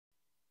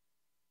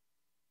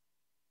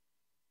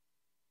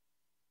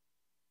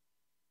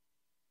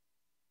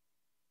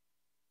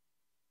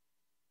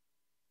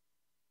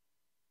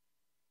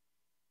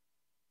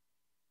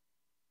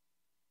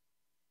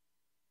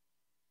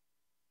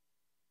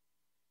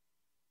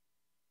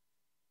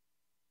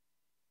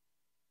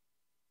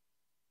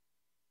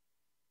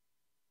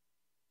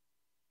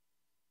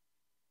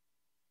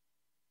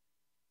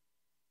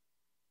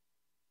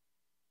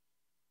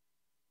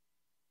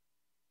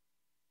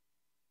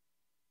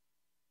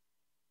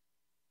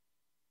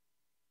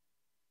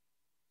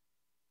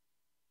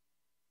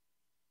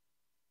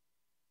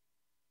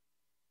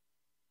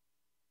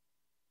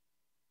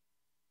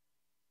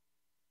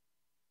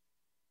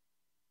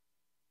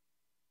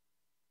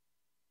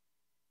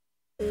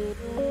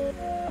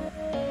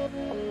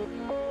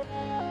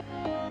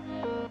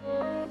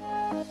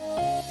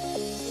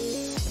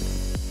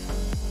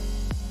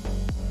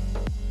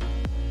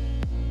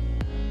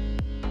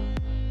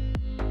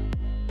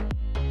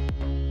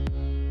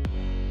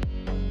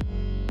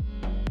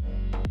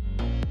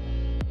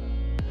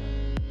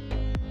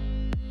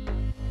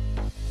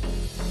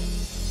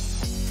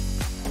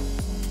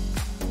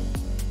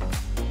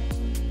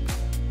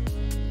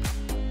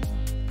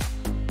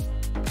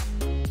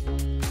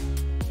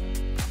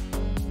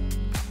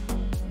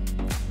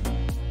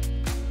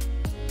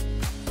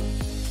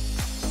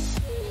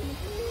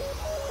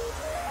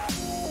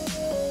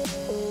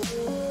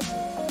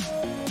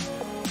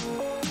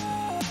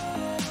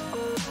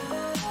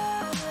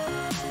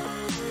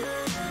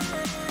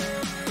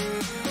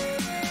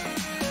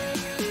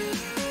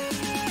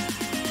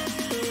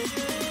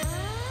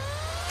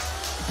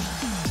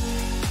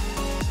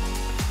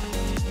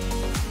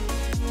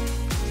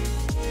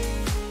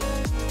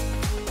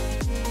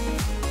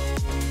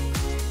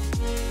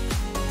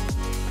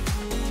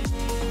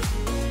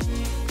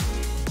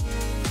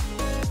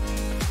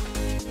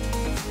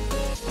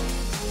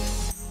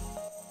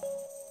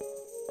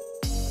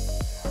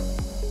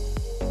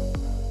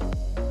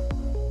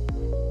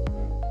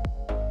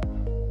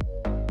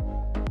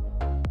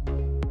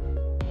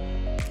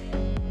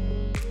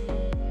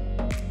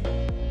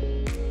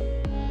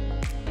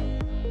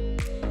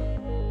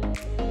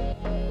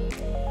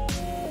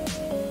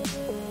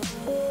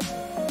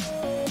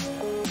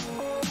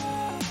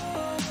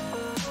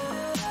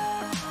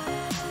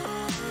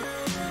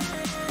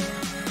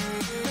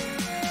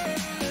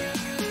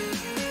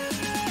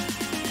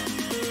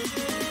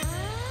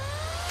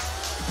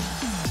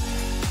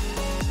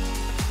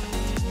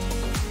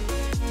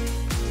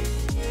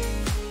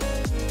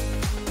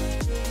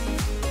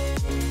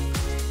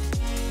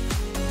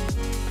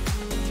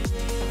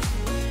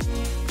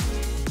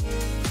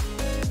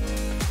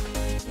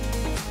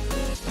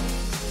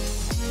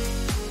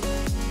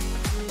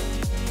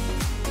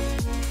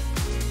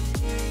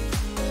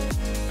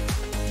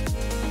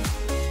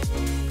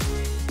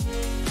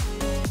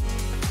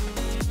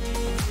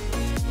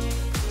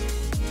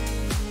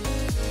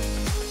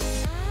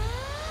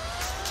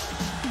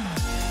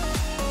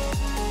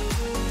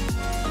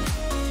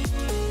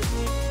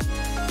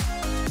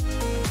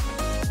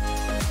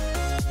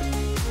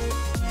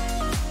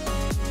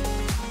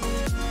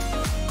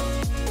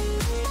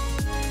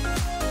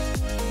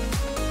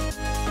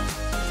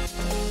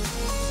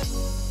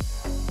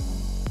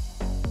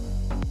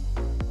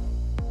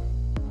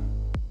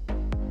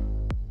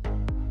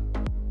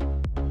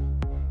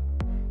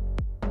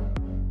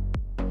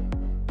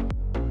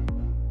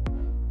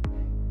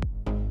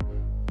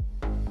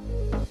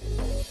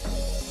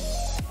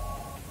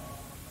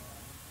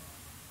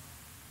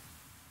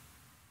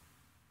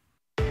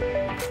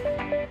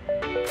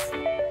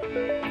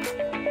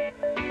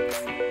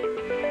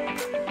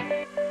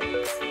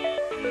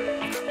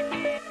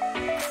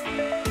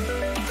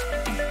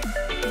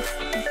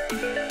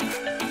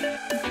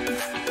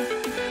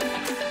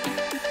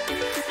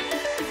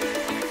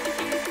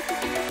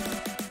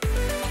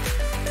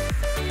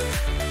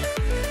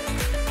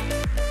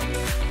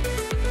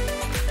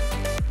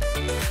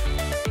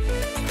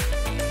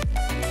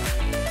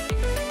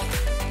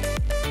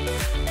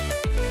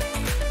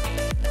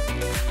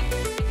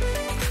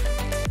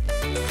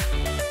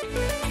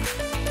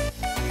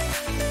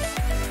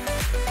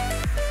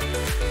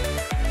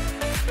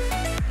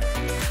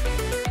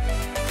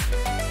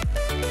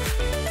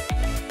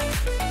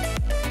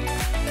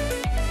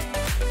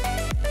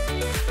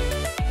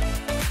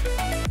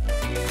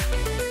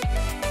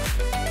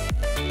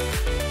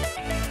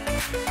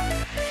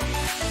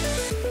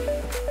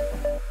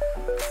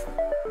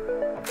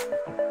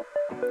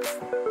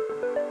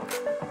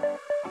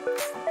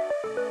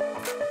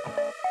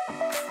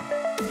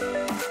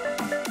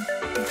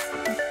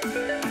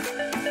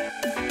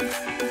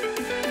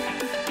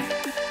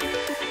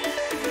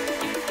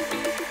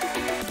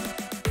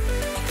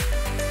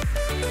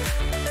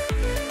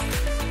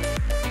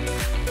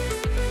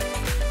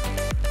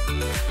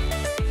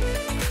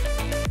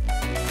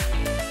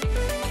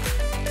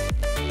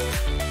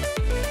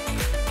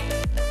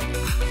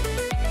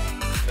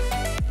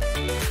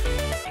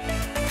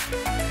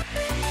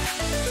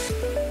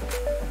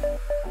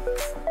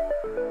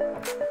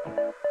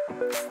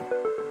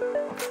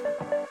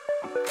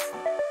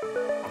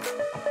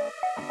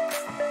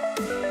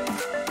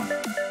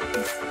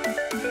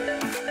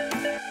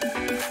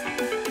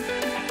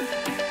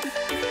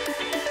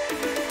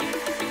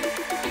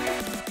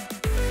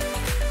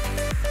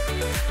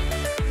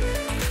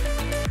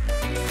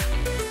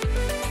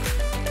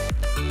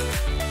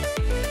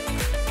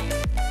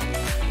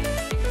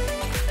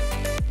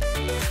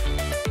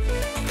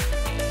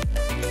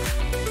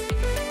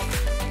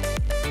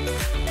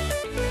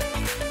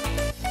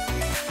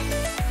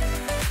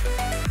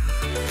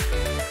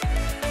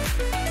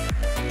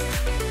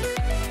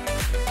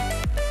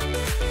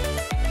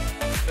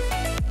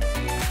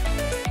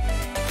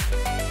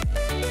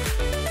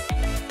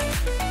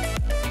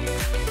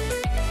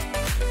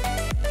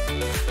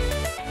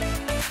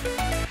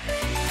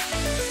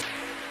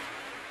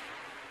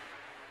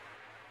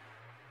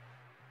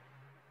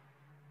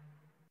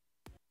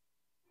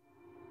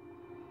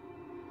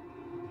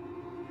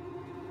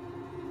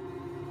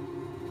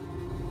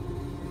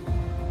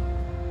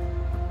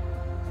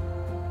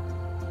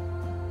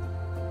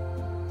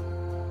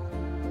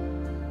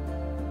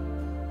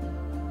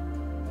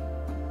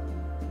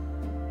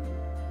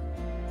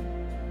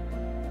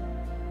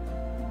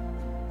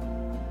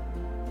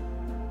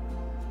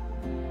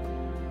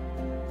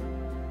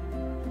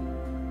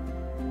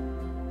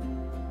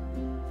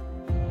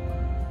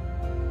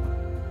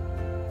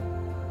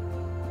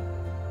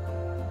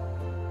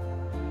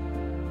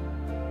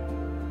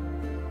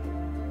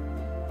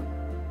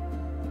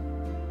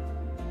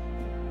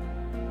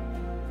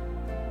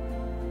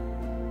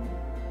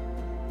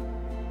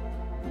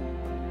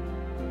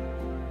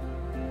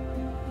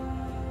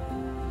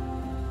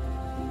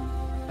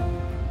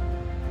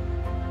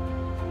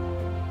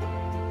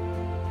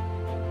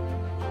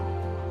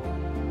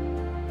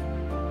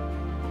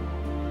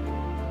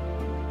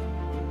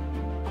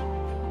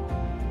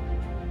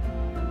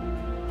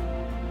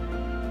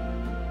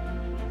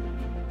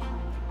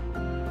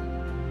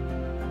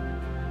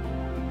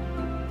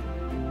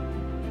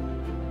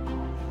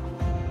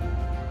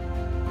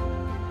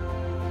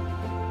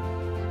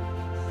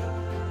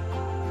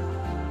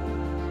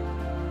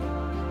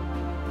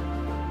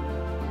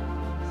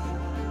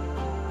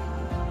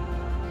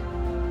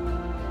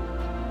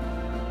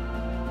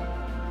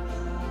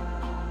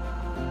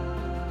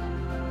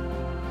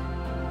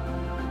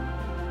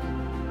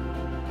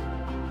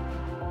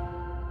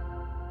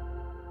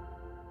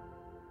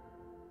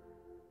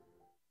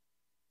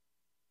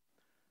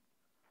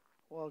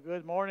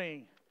Good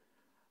morning.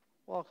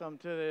 Welcome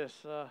to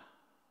this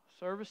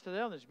service today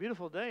on this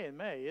beautiful day in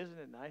May. Isn't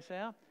it nice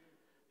out?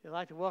 I'd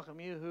like to welcome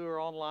you who are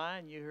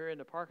online, you who are in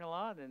the parking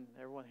lot, and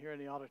everyone here in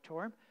the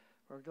auditorium.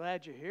 We're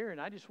glad you're here,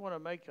 and I just want to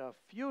make a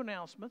few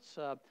announcements.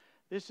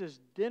 This is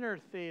Dinner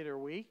Theater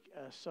Week,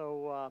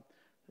 so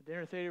the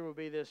Dinner Theater will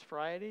be this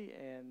Friday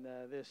and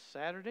this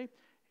Saturday.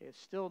 It's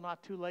still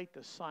not too late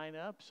to sign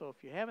up, so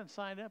if you haven't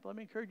signed up, let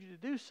me encourage you to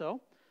do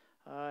so.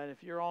 And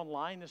if you're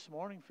online this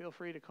morning, feel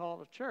free to call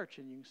the church,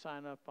 and you can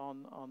sign up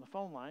on the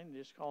phone line. You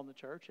just call the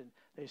church, and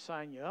they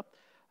sign you up.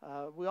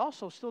 We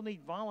also still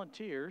need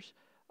volunteers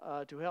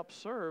to help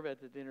serve at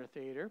the dinner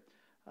theater.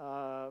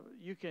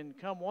 You can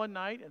come one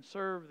night and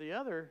serve the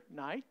other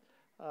night.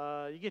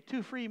 You get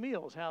 2 free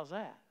meals. How's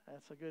that?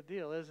 That's a good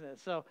deal, isn't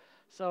it? So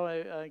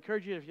I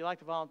encourage you, if you like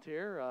to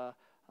volunteer,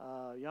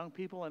 young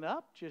people and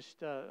up, just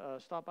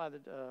stop by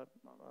the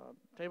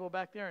table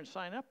back there and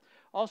sign up.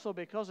 Also,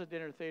 because of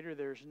Dinner Theater,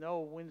 there's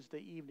no Wednesday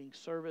evening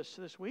service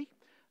this week.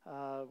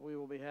 We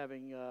will be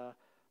having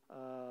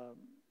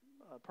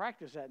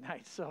practice that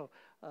night. So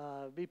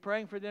be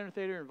praying for Dinner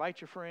Theater. Invite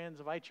your friends,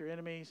 invite your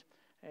enemies,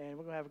 and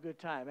we're going to have a good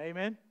time.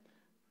 Amen?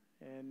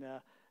 And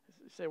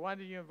say, why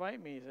did you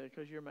invite me? He said,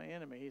 because you're my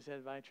enemy. He said,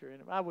 invite your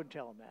enemy. I wouldn't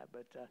tell him that,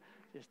 but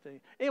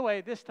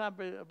anyway, this time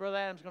Brother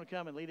Adam's going to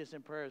come and lead us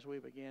in prayer as we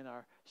begin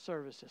our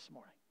service this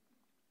morning.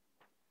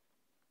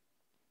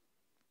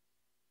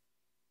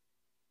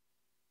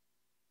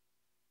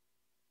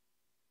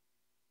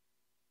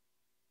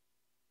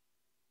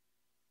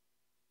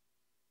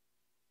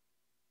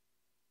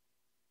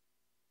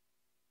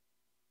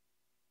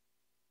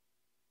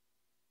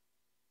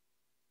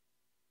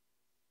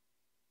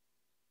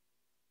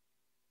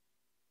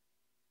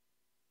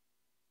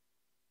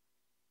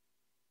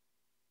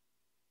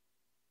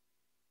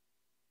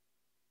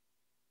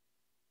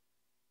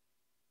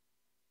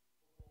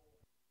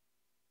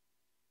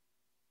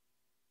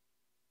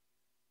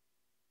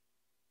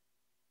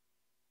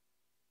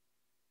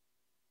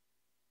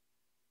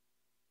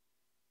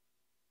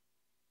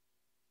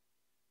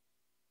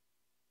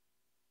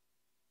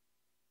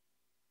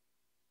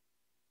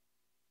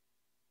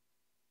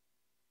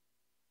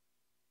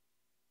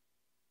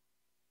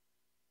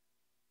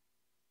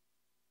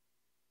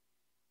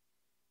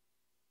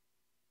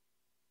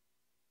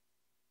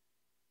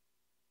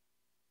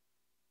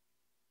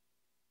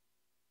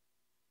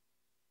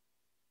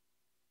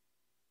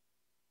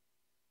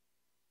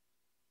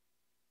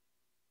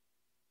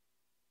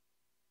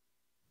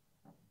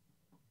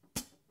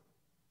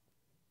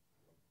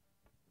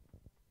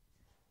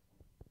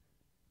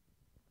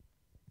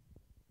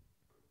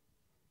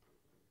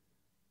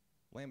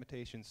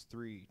 Lamentations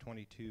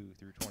 3:22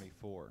 through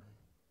 24.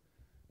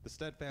 The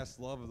steadfast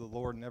love of the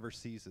Lord never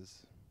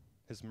ceases.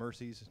 His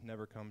mercies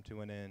never come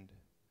to an end.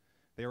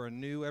 They are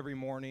anew every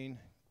morning.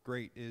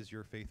 Great is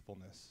your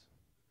faithfulness.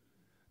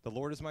 The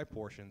Lord is my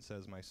portion,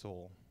 says my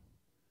soul.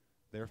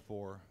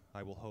 Therefore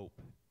I will hope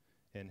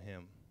in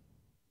him.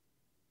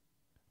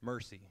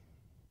 Mercy.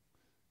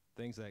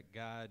 Things that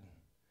God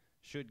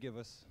should give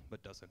us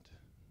but doesn't.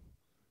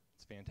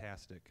 It's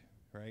fantastic,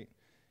 right?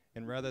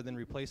 And rather than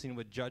replacing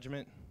with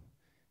judgment,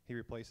 he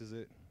replaces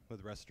it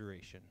with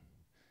restoration.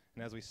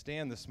 And as we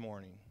stand this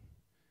morning,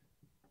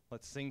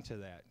 let's sing to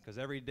that, because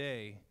every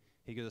day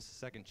he gives us a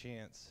second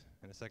chance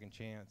and a second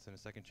chance and a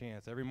second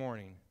chance every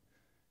morning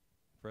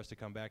for us to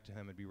come back to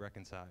him and be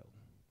reconciled.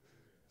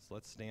 So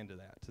let's stand to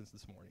that since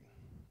this morning.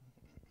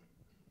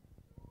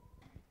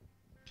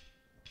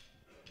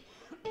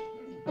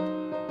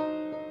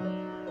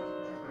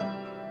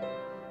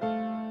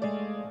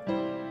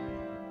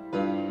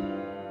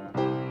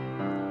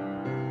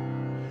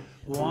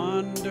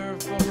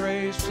 Wonderful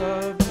grace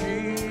of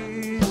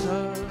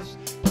Jesus,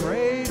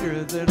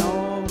 greater than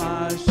all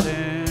my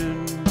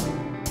sin.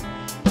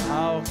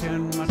 How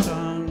can my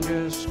tongue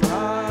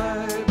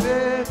describe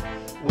it?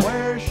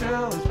 Where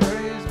shall his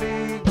praise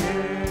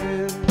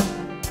begin?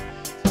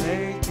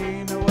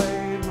 Taking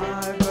away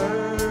my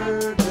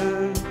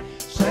burden,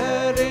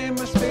 setting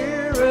my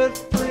spirit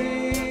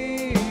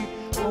free.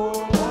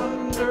 Oh,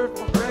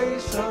 wonderful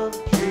grace of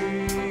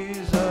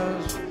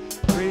Jesus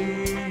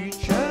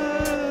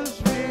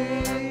reaches me.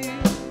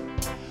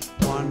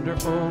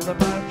 Wonderful the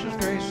matchless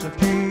grace of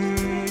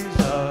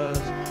Jesus,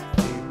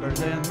 deeper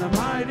than the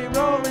mighty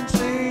rolling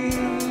sea,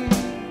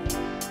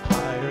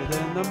 higher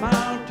than the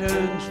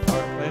mountains,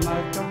 sparkling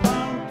like a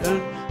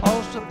fountain,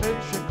 all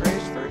sufficient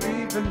grace for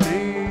even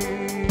me.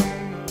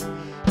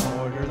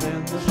 More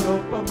than the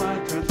scope of my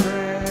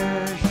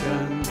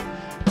transgression,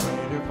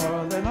 greater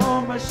far than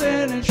all my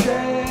sin and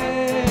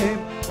shame.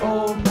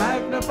 Oh,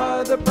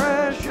 magnify the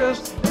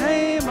precious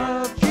name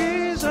of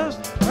Jesus,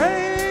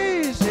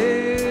 praise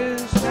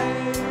his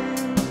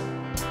name.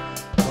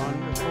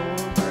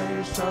 Wonderful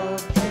grace of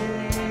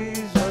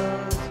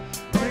Jesus,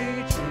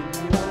 reaching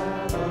me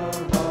all the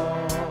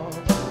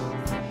lost.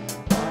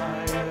 I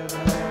have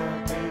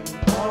been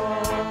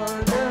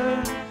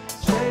pardoned,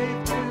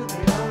 saved to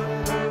the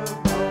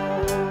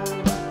uttermost.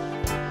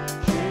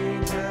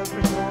 Chains have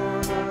been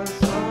torn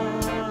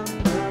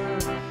asunder,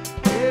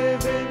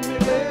 given me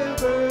liberty.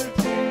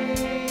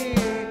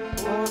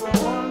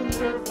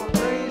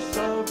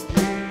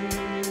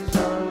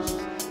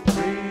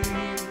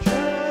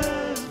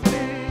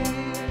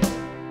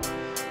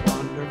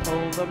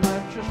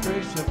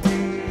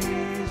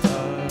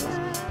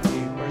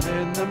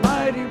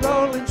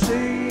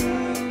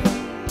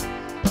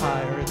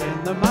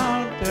 the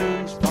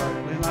mountain,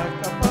 sparkling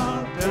like a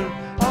fountain,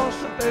 all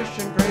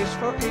sufficient grace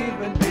for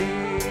even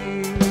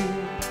me.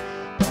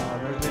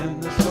 Broader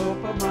than the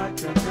scope of my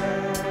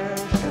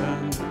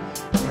transgression,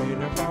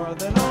 greater far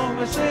than all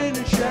my sin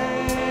and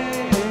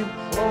shame.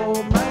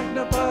 Oh,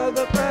 magnify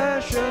the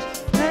precious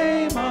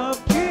name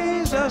of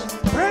Jesus,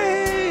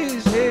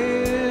 praise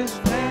His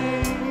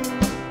name.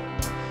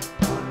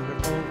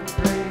 Wonderful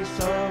grace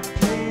of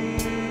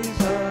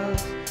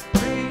Jesus,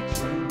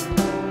 reaching the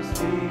most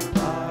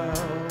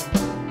defiled.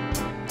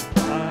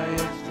 By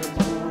its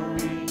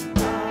transforming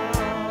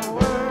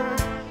power,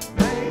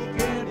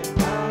 making it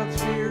God's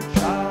dear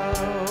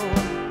child.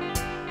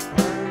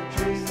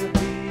 Purchase the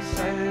peace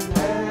and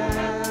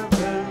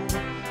heaven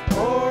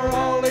for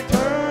all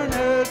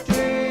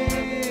eternity.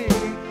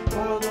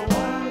 For the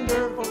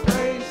wonderful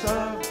grace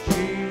of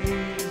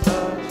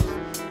Jesus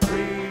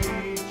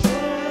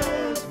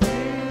reaches me.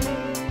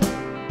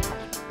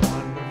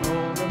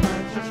 Wonderful the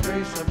matchless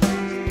grace of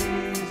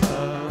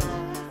Jesus,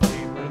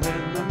 deeper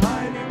than the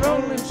mighty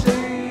rolling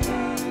sea,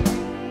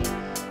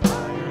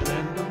 higher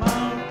than the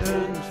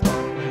mountains,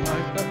 sparkling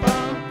like the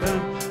fountain,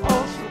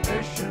 all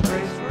sufficient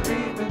grace for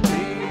even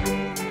me.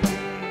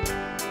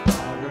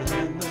 Broader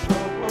than the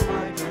scope of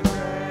my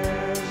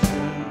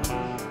transgression,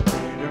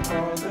 greater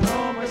far than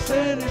all my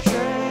sin and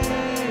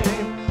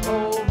shame.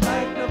 Oh,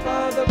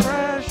 magnify the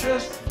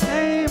precious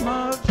name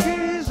of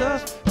Jesus,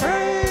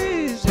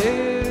 praise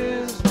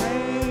His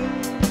name.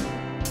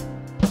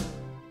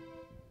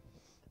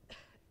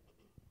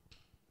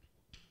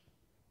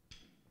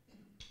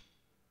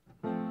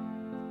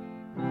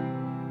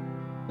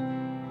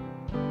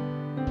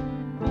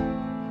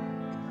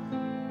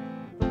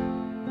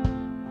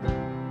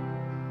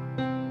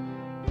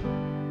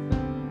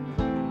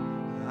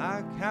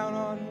 I count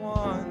on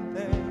one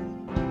thing,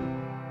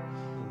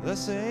 the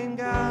same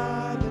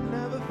God that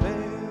never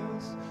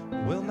fails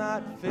will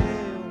not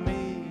fail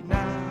me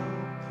now.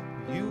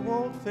 You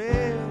won't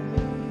fail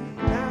me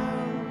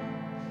now,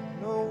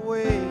 no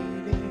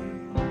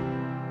waiting.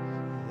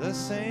 The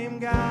same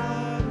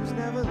God who's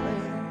never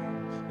late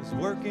is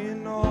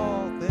working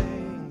all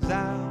things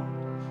out,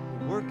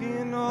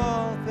 working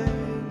all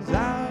things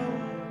out.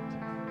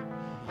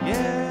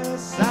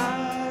 Yes,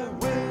 I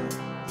will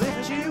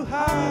lift you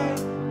high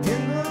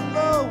in the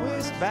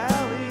lowest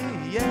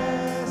valley.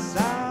 Yes,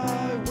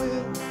 I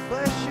will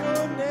bless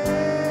your name.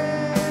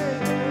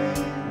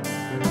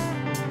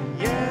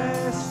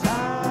 Yes,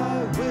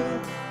 I will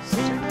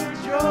sing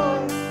with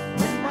joy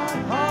when my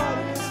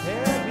heart is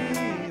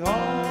heavy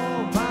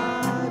all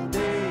my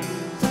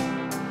days.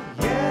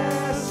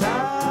 Yes, I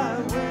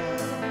will.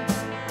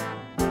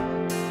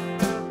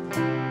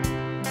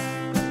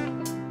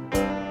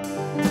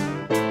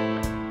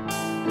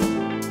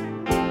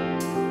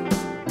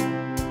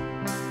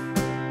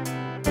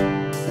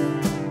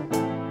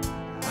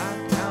 I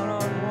count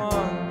on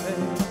one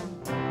thing,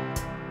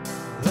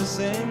 the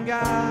same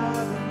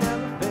God who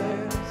never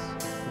fails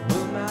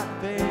will not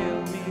fail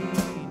me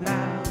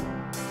now.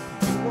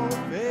 You won't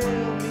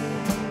fail me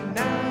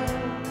now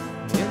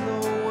in the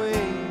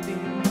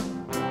waiting.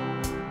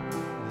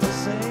 The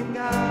same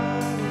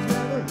God who's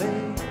never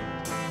late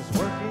is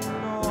working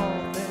all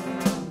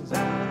things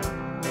out,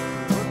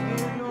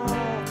 working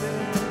all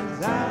things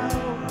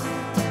out.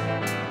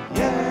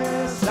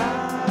 Yes, I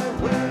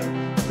will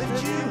lift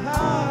you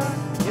high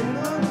in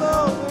the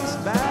lowest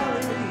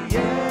valley.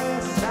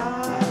 Yes, I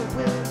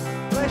will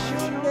bless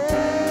your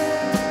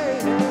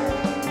name.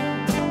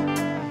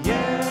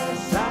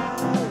 Yes, I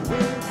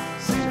will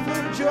sing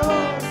for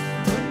joy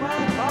when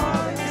my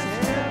heart is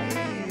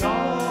heavy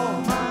all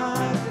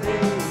my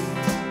days.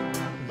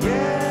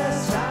 Yes,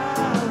 I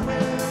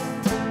will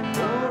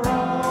for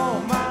all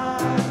my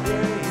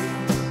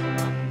days.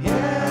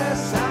 Yes,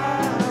 I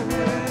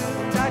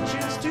will. I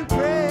choose to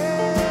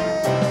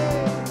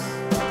praise,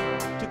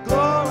 to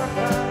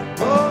glorify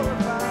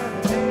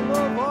the name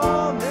of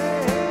all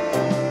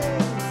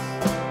names.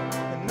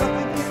 And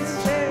nothing can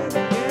stand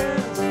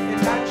against,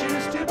 and I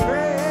choose to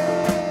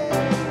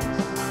praise,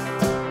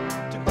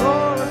 to glorify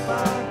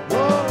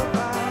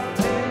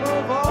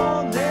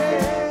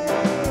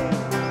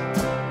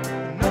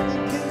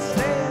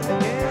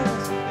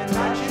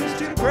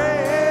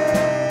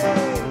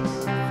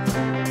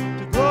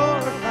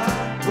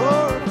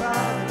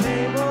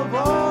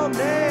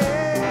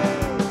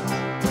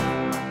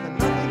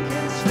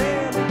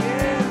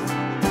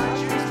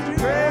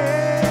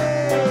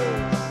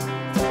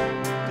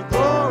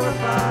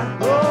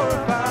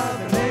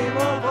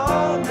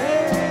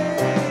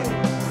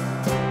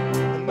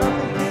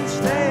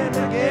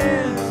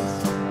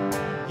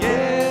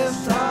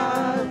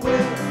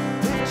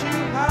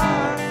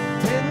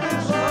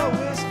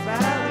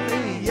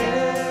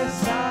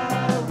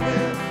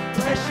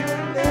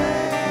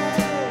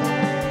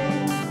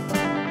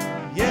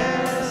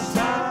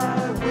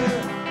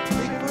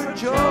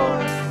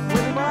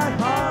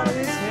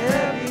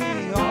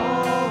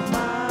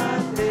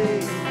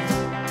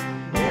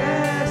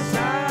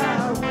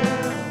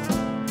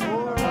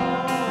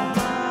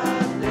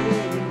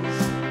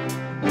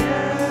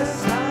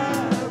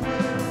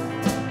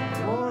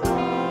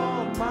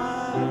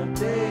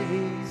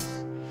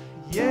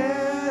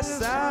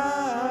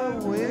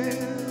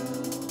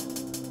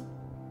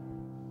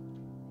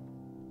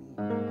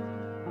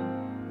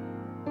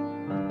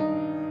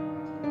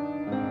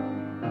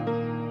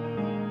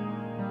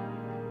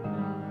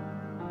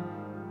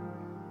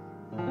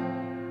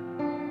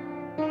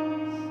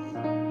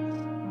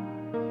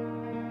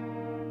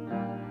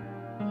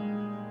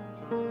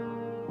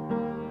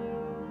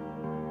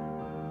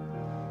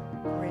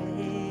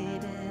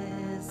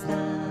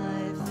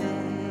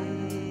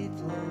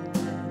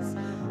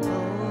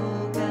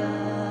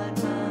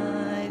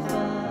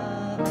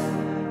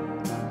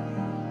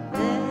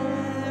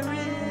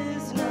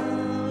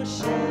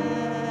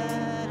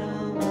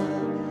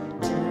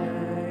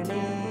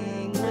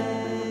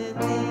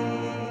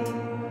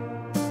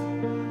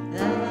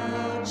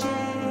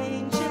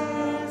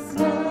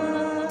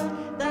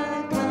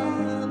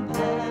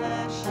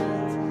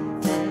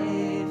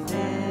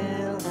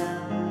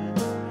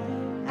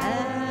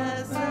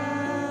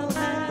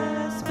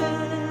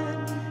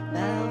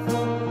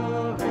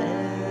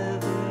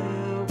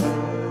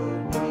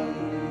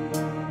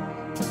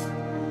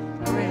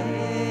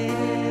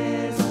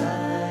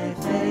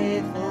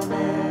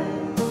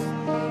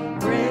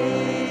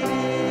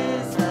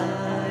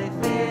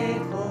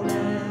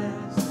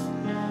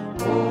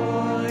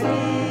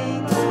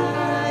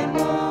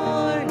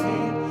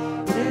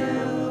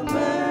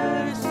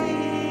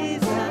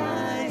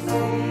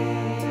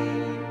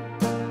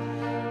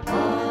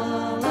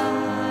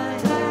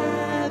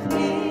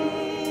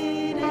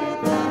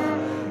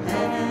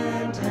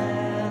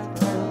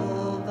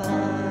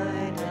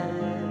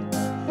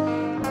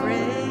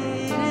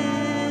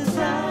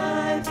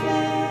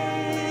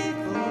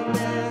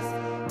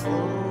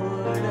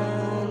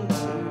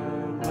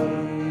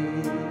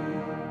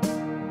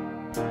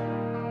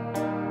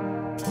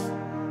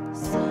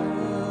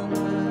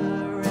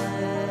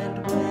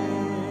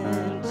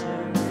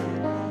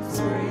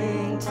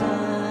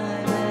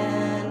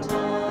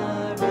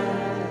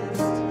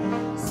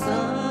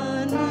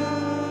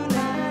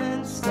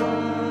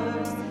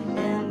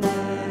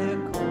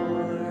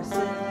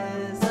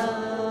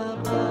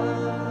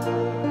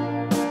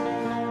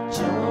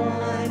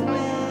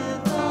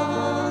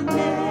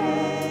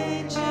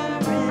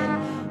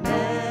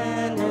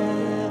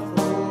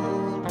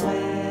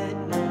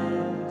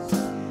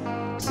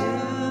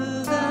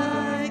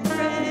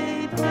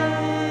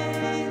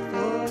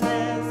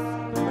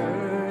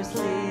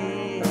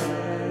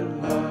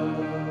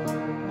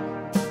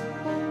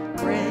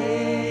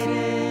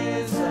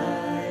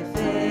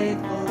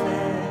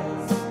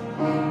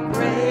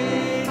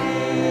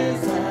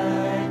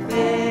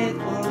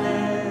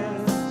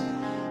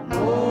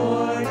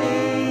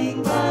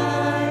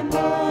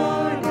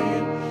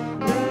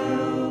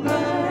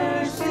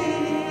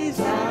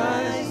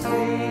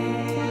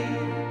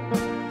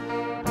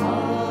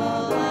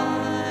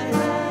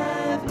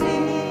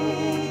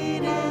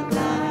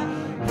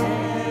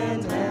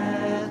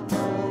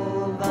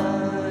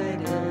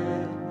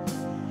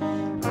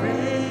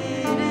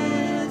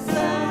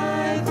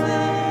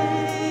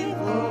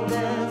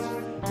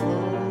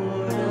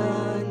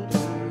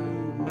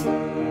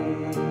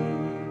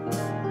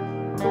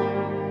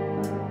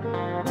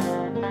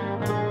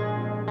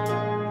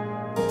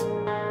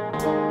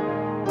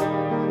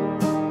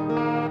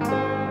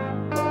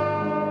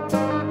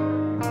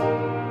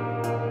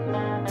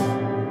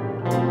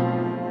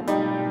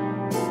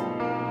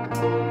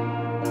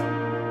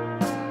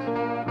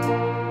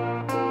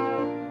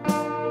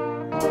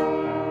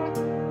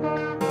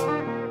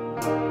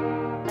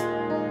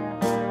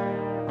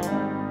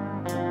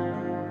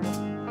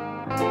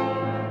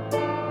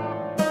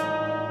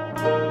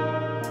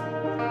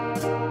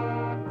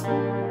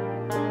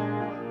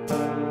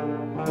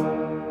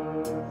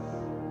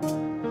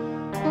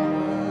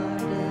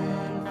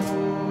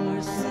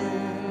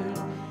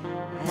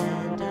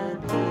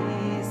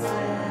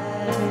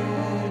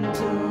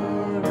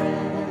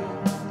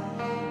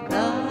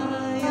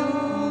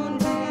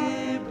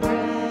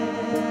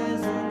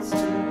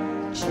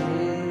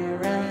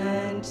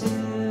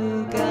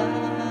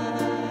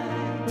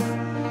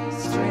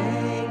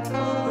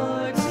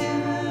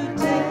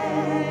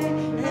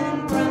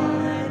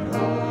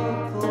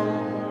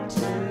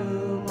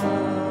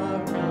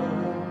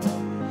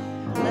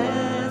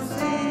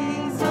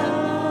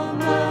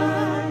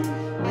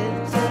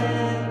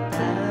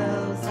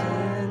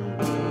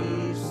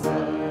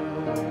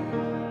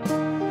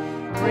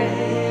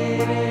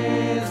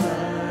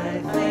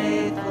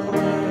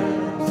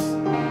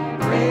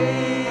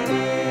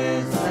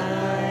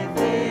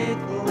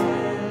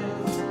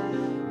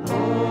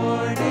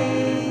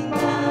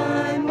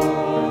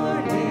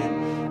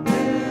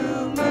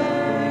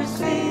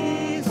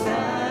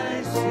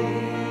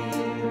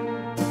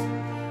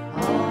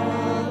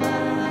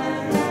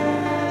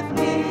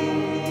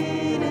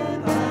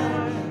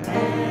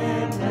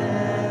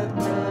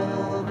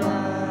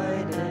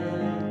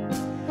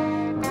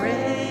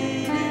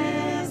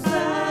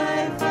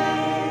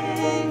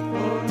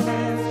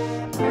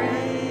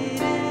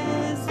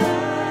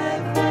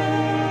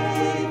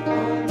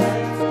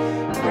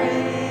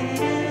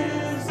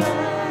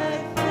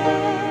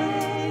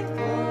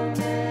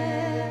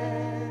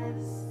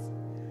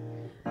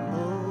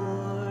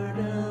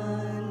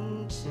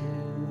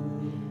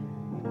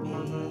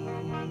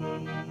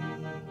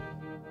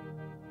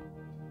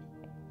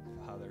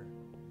Father,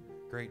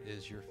 great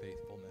is your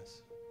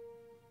faithfulness.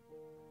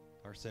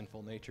 Our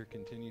sinful nature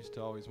continues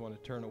to always want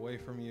to turn away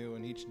from you,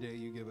 and each day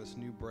you give us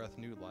new breath,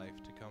 new life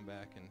to come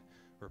back and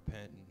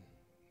repent, and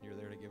you're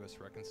there to give us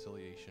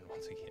reconciliation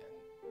once again.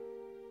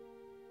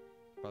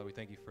 Father, we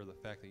thank you for the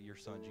fact that your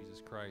Son,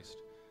 Jesus Christ,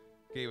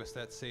 gave us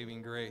that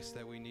saving grace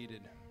that we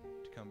needed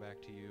to come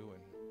back to you.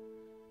 And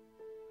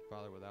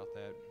Father, without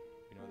that,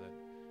 we know that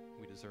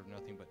we deserve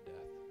nothing but death.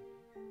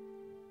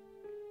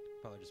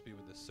 Father, just be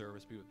with this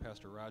service, be with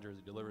Pastor Roger as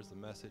he delivers the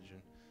message, and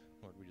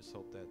Lord, we just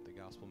hope that the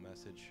gospel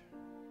message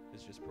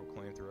is just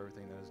proclaimed through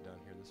everything that is done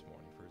here this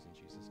morning. For us in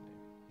Jesus' name,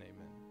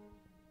 amen.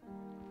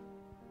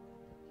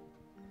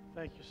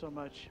 Thank you so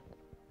much,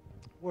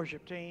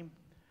 worship team.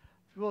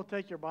 If you will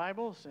take your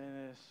Bibles,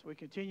 and as we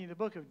continue the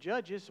book of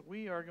Judges,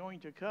 we are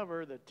going to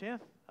cover the 10th,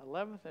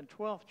 11th, and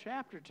 12th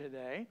chapter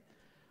today.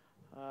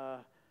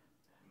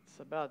 It's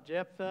about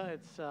Jephthah.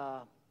 It's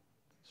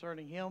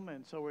concerning him,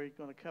 and so we're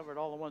going to cover it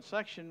all in one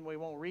section. We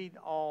won't read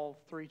all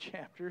 3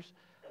 chapters,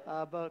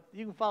 but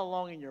you can follow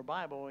along in your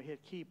Bible and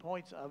hit key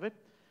points of it.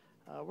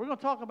 We're going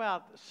to talk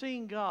about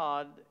seeing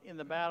God in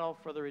the battle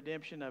for the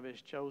redemption of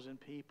his chosen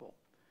people.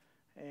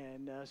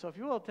 And so if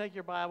you will, take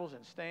your Bibles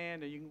and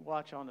stand, and you can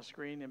watch on the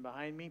screen and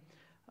behind me.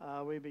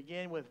 We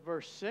begin with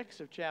verse 6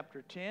 of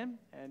chapter 10,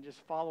 and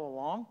just follow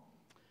along.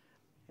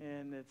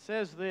 And it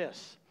says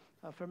this,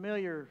 a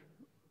familiar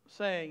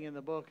saying in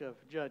the book of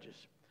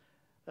Judges.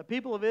 The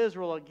people of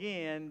Israel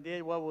again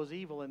did what was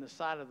evil in the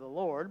sight of the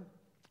Lord,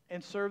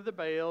 and served the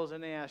Baals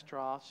and the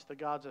Ashtaroths, the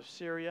gods of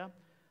Syria,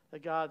 the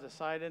gods of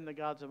Sidon, the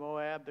gods of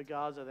Moab, the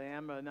gods of the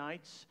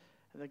Ammonites,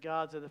 and the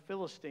gods of the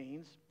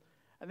Philistines.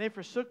 And they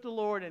forsook the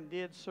Lord and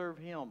did serve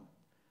him.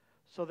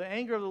 So the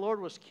anger of the Lord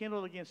was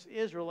kindled against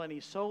Israel, and he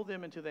sold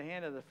them into the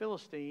hand of the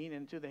Philistine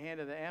and to the hand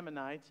of the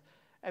Ammonites.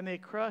 And they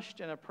crushed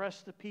and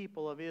oppressed the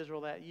people of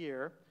Israel that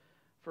year.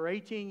 For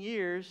 18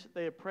 years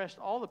they oppressed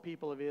all the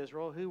people of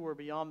Israel who were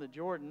beyond the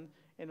Jordan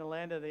in the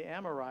land of the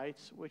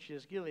Amorites, which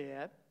is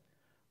Gilead.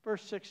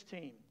 Verse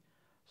 16.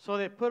 So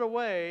they put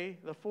away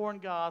the foreign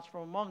gods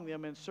from among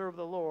them and served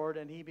the Lord,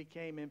 and he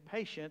became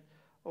impatient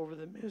over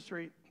the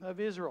misery of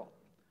Israel.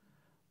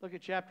 Look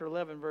at chapter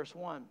 11, verse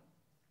 1.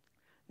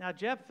 Now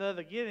Jephthah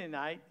the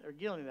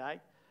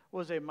Gileadite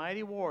was a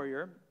mighty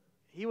warrior.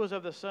 He was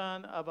the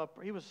son of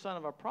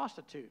a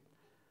prostitute.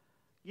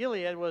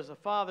 Gilead was the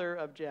father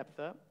of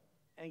Jephthah,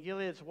 and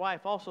Gilead's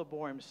wife also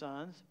bore him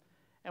sons.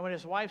 And when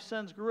his wife's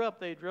sons grew up,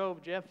 they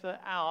drove Jephthah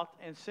out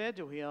and said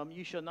to him,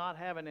 "You shall not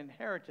have an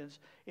inheritance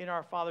in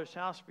our father's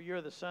house, for you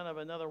are the son of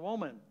another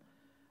woman."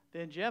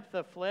 Then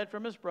Jephthah fled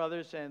from his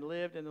brothers and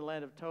lived in the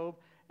land of Tob,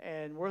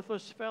 and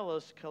worthless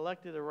fellows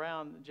collected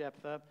around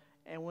Jephthah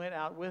and went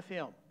out with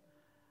him.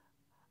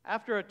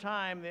 After a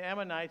time, the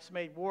Ammonites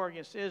made war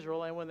against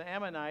Israel, and when the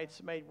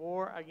Ammonites made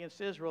war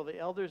against Israel, the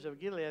elders of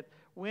Gilead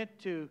went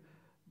to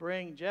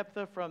bring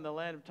Jephthah from the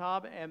land of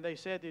Tob, and they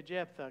said to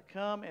Jephthah,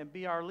 "Come and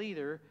be our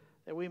leader,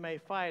 that we may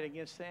fight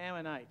against the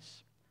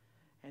Ammonites."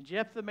 And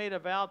Jephthah made a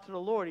vow to the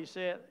Lord. He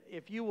said,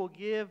 "If you will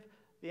give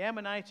the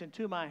Ammonites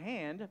into my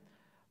hand,"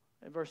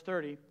 in verse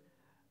 30,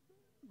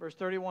 verse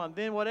 31,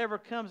 "then whatever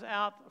comes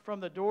out from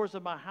the doors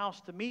of my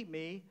house to meet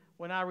me,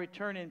 when I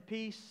return in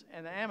peace,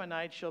 and the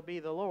Ammonites shall be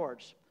the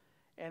Lord's,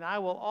 and I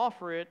will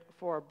offer it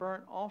for a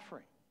burnt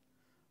offering."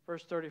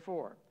 Verse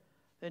 34,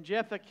 "Then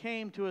Jephthah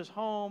came to his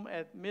home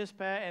at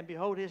Mizpah, and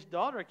behold, his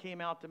daughter came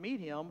out to meet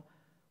him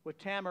with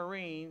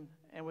tambourine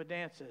and with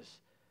dances.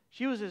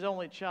 She was his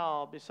only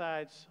child.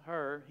 Besides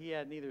her, he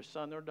had neither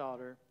son nor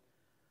daughter."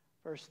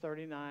 Verse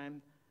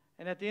 39,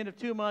 "And at the end of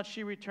 2 months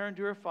she returned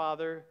to her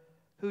father,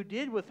 who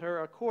did with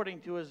her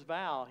according to his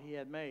vow he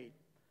had made.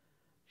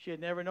 She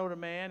had never known a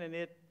man, and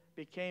it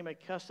became a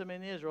custom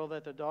in Israel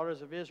that the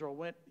daughters of Israel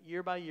went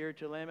year by year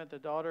to lament the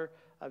daughter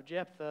of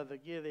Jephthah the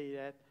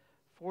Gileadite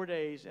 4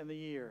 days in the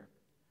year.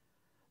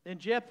 Then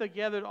Jephthah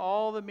gathered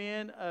all the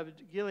men of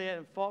Gilead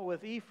and fought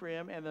with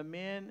Ephraim, and the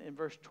men," in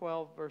verse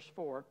 12, verse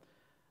 4,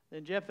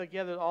 "Then Jephthah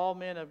gathered all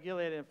men of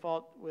Gilead and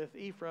fought with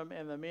Ephraim,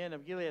 and the men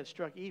of Gilead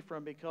struck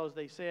Ephraim, because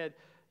they said,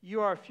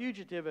 'You are a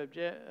fugitive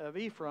of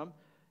Ephraim,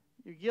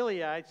 you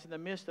Gileadites in the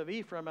midst of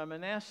Ephraim and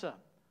Manasseh.'"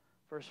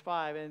 Verse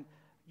 5, "And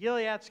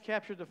Gileadites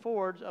captured the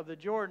fords of the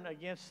Jordan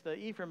against the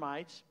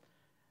Ephraimites.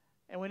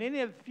 And when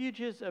any of the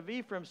fugitives of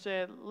Ephraim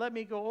said, 'Let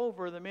me go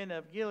over,' the men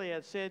of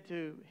Gilead said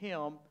to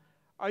him,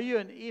 'Are you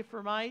an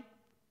Ephraimite?'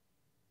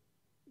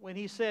 When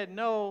he said,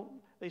 'No,'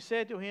 they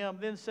said to him,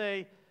 'Then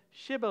say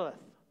Shibboleth.'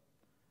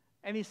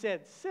 And he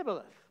said,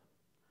 'Sibboleth,'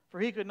 for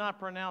he could not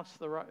pronounce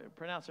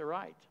it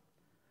right.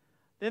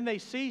 Then they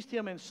seized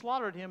him and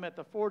slaughtered him at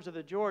the fords of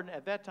the Jordan.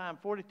 At that time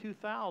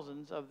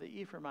 42,000 of the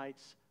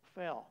Ephraimites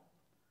fell.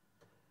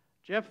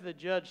 Jephthah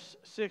judged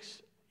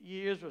 6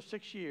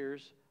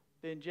 years.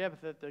 Then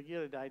Jephthah the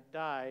Gileadite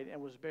died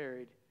and was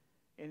buried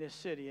in his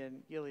city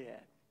in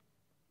Gilead."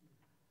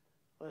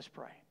 Let's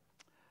pray.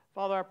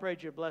 Father, I pray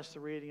that you bless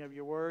the reading of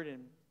your word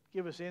and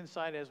give us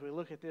insight as we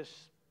look at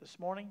this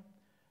morning.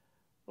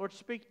 Lord,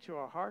 speak to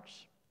our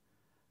hearts.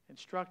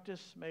 Instruct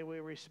us. May we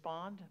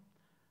respond.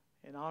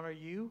 and honor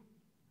you.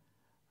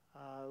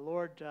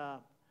 Lord,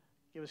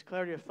 give us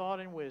clarity of thought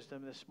and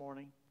wisdom this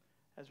morning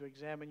as we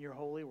examine your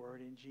holy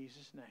word in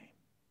Jesus' name.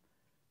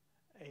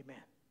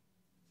 Amen.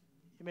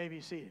 You may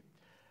be seated.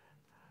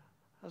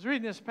 I was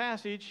reading this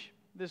passage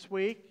this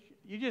week.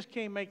 You just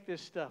can't make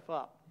this stuff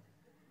up.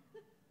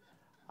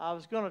 I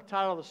was going to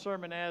title the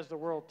sermon As the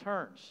World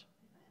Turns,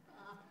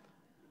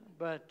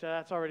 but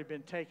that's already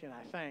been taken,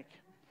 I think.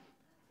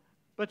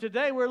 But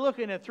today we're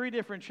looking at 3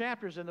 different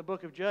chapters in the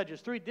book of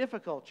Judges, 3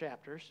 difficult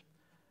chapters.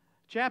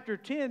 Chapter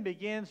 10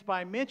 begins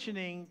by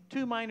mentioning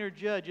 2 minor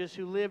judges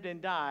who lived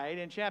and died,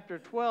 and chapter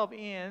 12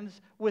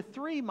 ends with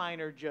 3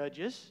 minor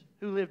judges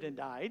who lived and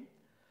died.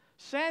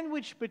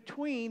 Sandwiched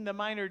between the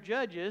minor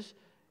judges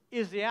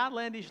is the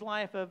outlandish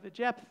life of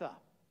Jephthah.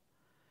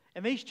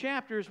 In these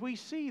chapters we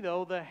see,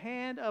 though, the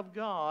hand of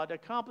God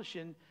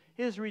accomplishing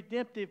his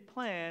redemptive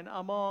plan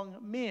among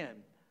men.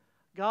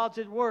 God's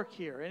at work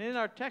here. And in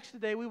our text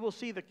today we will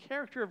see the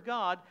character of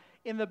God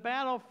in the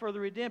battle for the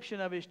redemption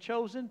of his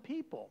chosen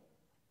people.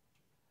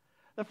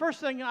 The first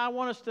thing I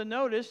want us to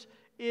notice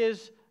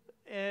is,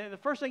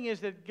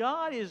 that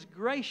God is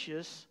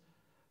gracious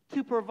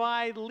to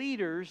provide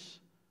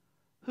leaders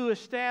who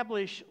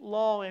establish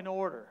law and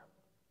order.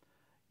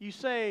 You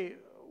say,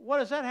 what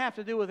does that have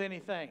to do with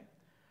anything?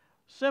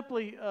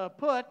 Simply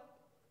put,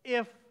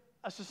 if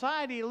a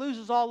society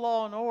loses all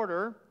law and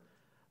order,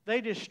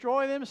 they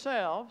destroy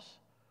themselves,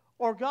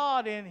 or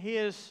God in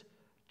his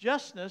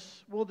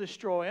justness will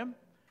destroy them.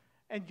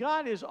 And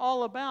God is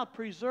all about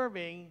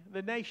preserving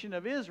the nation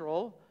of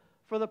Israel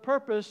for the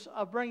purpose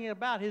of bringing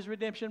about his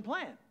redemption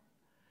plan.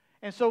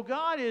 And so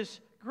God is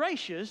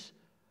gracious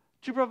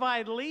to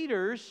provide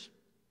leaders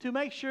to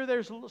make sure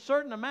there's a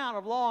certain amount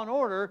of law and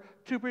order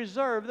to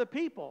preserve the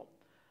people.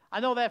 I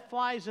know that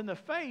flies in the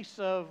face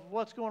of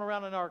what's going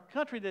around in our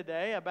country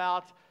today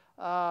about,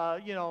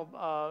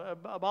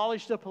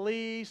 abolish the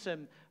police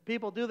and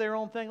people do their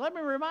own thing. Let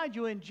me remind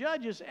you, in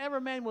Judges,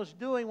 every man was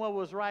doing what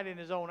was right in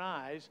his own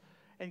eyes,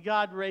 and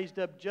God raised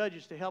up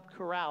judges to help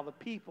corral the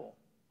people.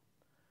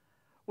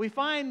 We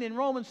find in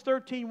Romans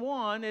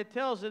 13:1, it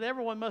tells that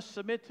everyone must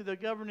submit to the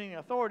governing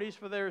authorities,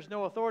 for there is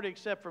no authority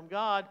except from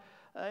God,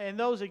 and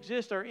those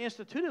exist are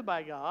instituted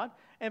by God.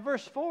 And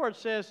verse 4, it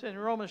says in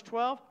Romans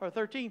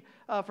 13,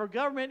 for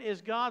government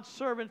is God's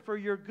servant for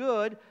your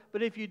good,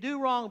 but if you do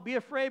wrong, be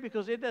afraid,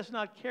 because it does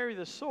not carry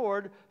the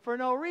sword for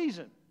no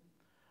reason.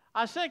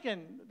 I was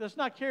thinking, does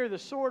not carry the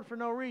sword for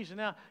no reason.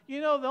 Now,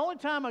 the only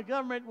time a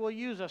government will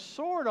use a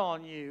sword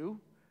on you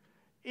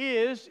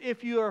is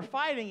if you are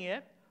fighting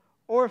it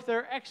or if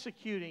they're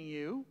executing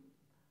you.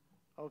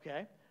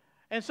 Okay?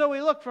 And so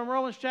we look from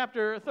Romans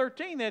chapter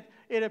 13 that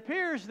it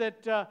appears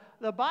that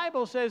the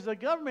Bible says the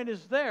government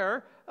is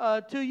there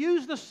to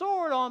use the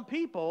sword on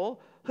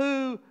people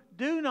who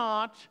do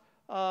not,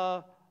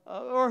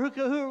 or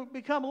who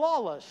become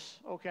lawless.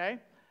 Okay?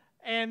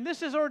 And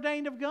this is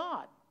ordained of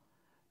God.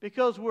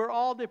 Because we're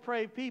all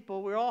depraved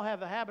people. We all have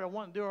the habit of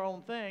wanting to do our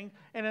own thing.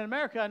 And in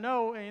America, I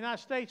know, in the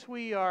United States,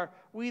 we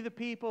the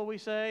people, we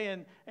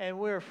say, and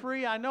we're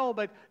free, I know.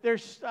 But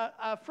there's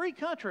a free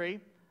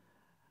country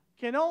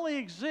can only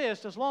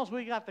exist as long as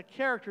we got the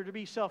character to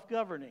be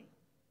self-governing.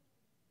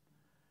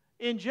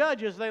 In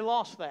Judges, they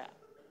lost that.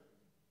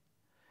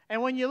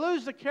 And when you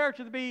lose the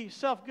character to be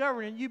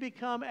self-governing, you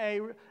become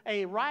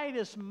a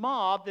riotous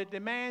mob that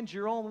demands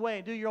your own way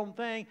and do your own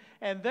thing.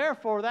 And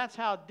therefore, that's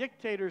how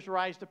dictators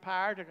rise to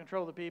power to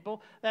control the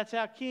people. That's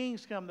how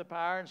kings come to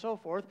power and so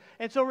forth.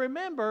 And so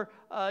remember,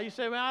 you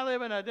say, well, I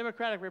live in a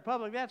democratic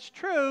republic. That's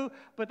true,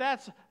 but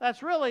that's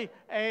really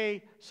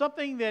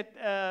something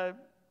that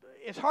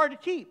is hard to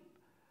keep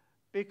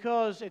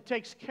because it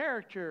takes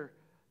character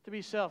to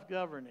be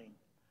self-governing.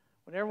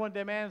 When everyone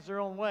demands their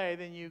own way,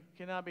 then you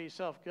cannot be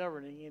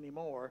self-governing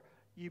anymore.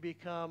 You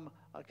become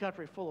a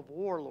country full of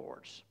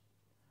warlords.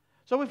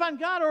 So we find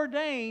God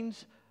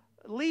ordains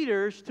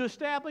leaders to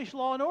establish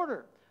law and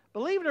order.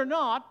 Believe it or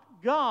not,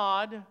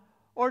 God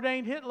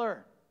ordained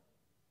Hitler.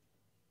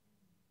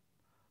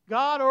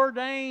 God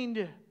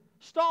ordained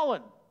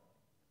Stalin.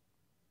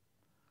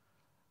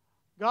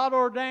 God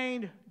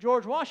ordained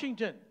George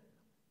Washington.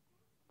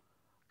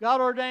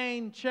 God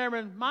ordained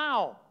Chairman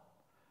Mao.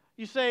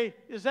 You say,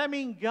 does that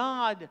mean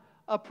God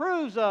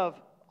approves of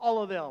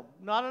all of them?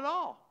 Not at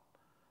all.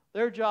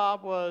 Their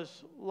job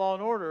was law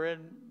and order,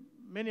 and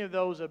many of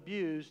those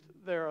abused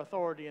their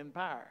authority and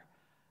power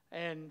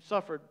and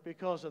suffered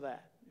because of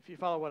that, if you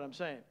follow what I'm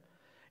saying.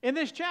 In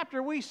this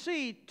chapter, we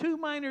see 2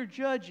 minor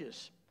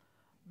judges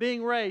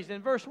being raised.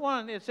 In verse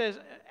 1, it says,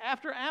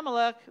 after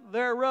Amalek,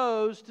 there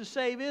arose to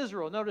save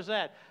Israel. Notice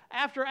that.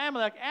 After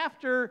Amalek,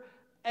 after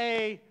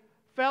a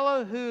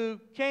fellow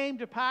who came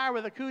to power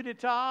with a coup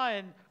d'etat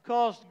and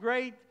caused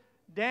great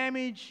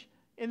damage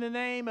in the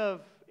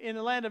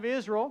land of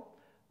Israel.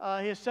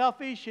 His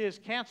selfish, his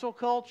cancel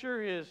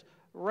culture, his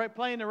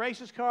playing the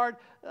racist card.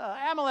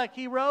 Amalek,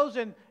 he rose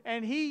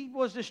and he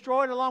was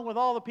destroyed along with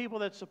all the people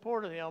that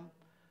supported him.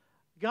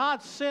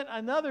 God sent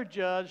another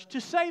judge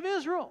to save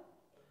Israel.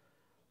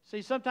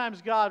 See,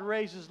 sometimes God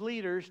raises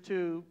leaders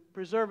to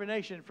preserve a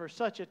nation for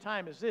such a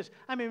time as this.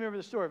 I mean, remember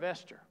the story of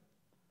Esther.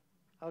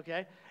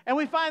 Okay? And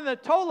we find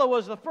that Tola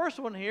was the first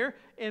one here.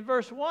 In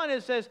verse 1,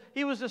 it says,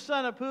 he was the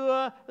son of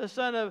Pua, the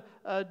son of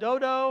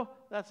Dodo,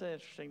 that's an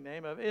interesting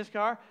name, of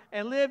Iskar,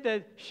 and lived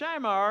at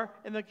Shimar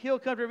in the hill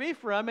country of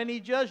Ephraim, and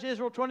he judged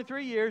Israel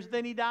 23 years,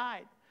 then he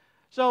died.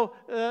 So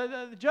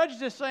the judge is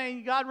just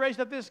saying God raised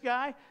up this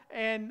guy,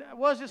 and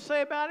what does it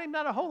say about him?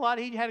 Not a whole lot.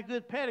 He had a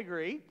good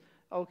pedigree.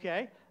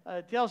 Okay?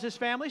 Tells his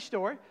family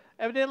story.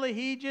 Evidently,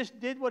 he just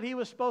did what he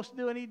was supposed to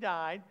do, and he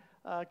died.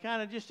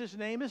 Kind of just his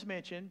name is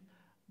mentioned.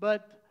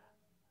 But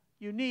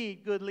you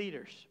need good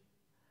leaders.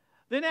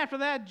 Then after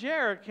that,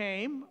 Jared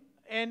came,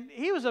 and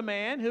he was a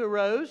man who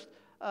arose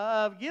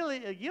of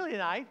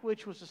Gileadite,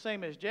 which was the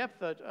same as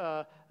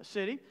Jephthah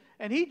city.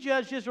 And he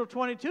judged Israel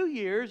 22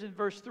 years in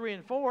verse 3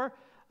 and 4.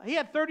 He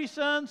had 30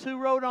 sons who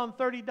rode on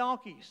 30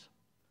 donkeys.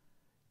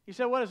 You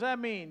said, what does that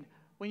mean?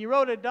 When you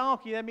rode a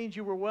donkey, that means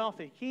you were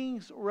wealthy.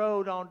 Kings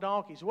rode on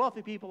donkeys.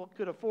 Wealthy people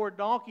could afford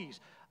donkeys.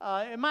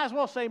 It might as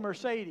well say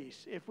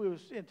Mercedes if we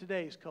was in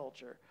today's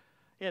culture.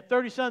 He had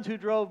 30 sons who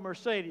drove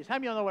Mercedes. How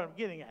many of you know what I'm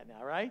getting at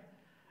now, right?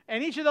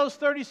 And each of those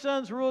 30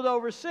 sons ruled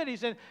over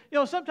cities. And, you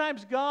know,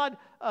 sometimes God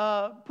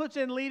puts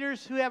in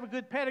leaders who have a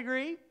good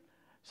pedigree.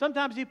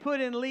 Sometimes he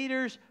put in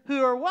leaders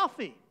who are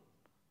wealthy.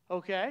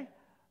 Okay?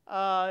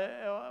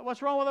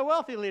 What's wrong with a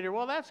wealthy leader?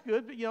 Well, that's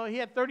good. But, you know, he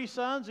had 30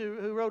 sons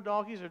who rode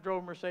donkeys or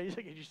drove Mercedes,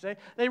 I guess you say.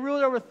 They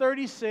ruled over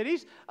 30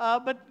 cities.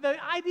 But the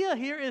idea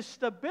here is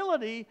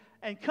stability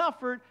and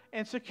comfort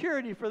and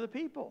security for the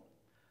people.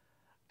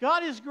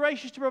 God is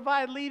gracious to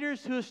provide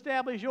leaders who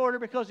establish order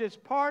because it's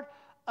part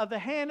of the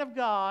hand of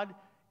God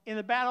in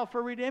the battle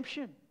for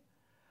redemption.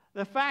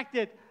 The fact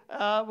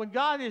that when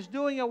God is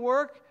doing a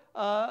work,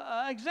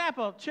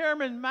 example,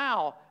 Chairman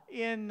Mao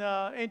in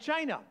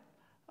China.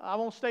 I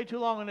won't stay too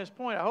long on this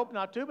point. I hope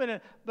not to.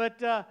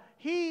 But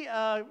he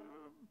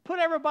put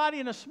everybody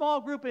in a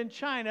small group in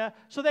China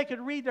so they could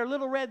read their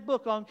little red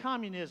book on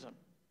communism.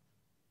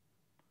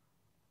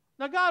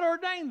 Now, God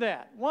ordained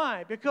that.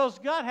 Why? Because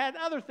God had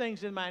other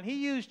things in mind.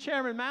 He used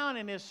Chairman Mao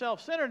and his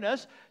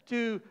self-centeredness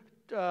to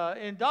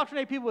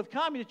indoctrinate people with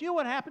communism. You know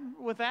what happened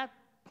with that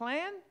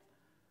plan?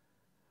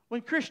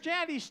 When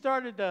Christianity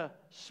started to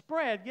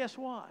spread, guess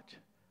what?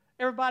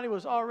 Everybody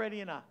was already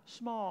in a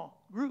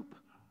small group,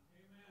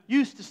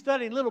 used to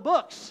studying little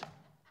books.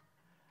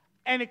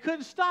 And it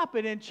couldn't stop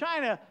it. And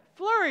China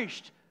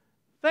flourished.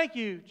 Thank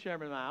you,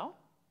 Chairman Mao.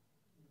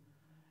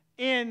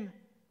 In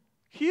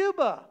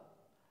Cuba,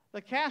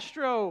 the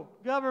Castro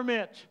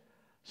government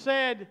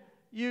said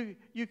you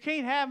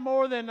can't have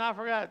more than, I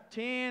forgot,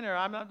 10 or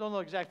don't know the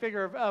exact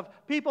figure of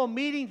people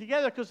meeting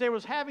together because they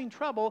was having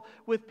trouble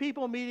with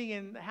people meeting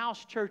in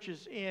house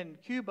churches in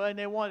Cuba, and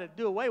they wanted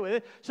to do away with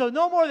it. So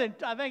no more than,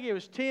 I think it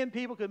was 10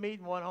 people could meet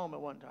in one home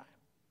at one time.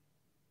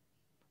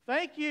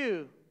 Thank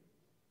you,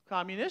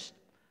 communists,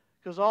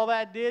 because all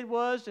that did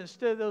was,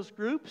 instead of those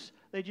groups,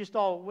 they just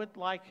all went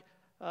like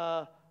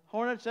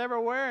hornets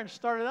everywhere and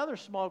started other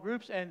small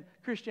groups, and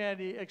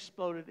Christianity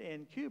exploded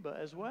in Cuba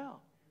as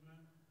well.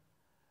 Amen.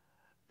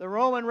 The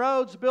Roman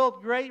roads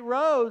built great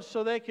roads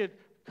so they could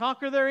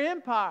conquer their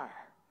empire.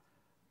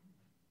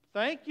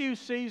 Thank you,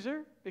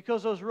 Caesar,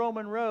 because those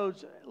Roman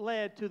roads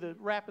led to the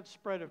rapid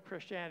spread of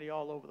Christianity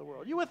all over the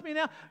world. You with me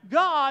now?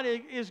 God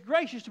is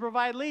gracious to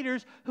provide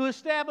leaders who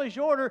establish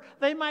order.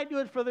 They might do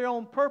it for their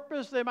own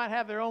purpose. They might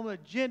have their own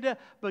agenda,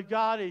 but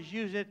God is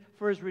using it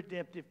for his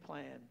redemptive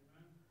plan.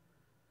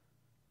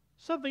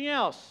 Something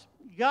else.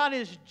 God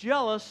is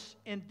jealous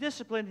in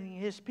disciplining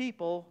his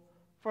people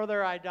for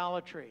their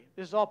idolatry.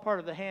 This is all part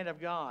of the hand of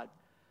God.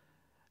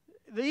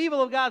 The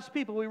evil of God's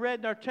people, we read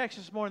in our text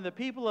this morning, the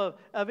people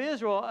of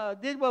Israel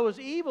did what was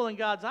evil in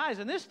God's eyes.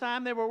 And this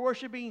time they were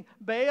worshiping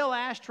Baal,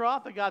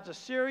 Ashtaroth, the gods of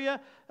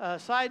Syria,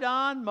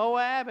 Sidon,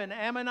 Moab, and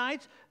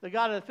Ammonites, the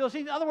god of the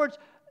Philistines. In other words,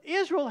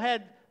 Israel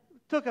had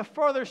took a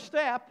further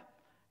step,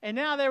 and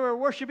now they were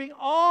worshiping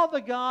all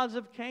the gods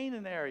of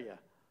Canaan area,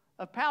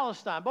 of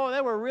Palestine. Boy,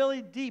 they were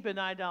really deep in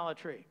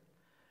idolatry.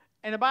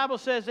 And the Bible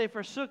says they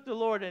forsook the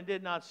Lord and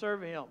did not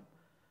serve him.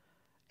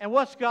 And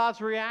what's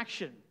God's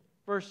reaction?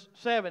 Verse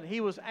 7, he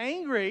was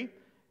angry,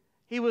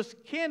 his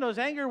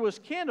anger was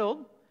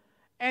kindled,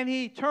 and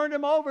he turned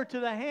them over to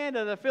the hand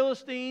of the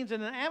Philistines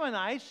and the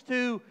Ammonites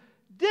to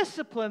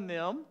discipline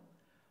them,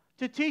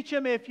 to teach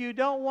them, if you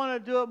don't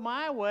want to do it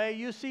my way,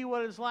 you see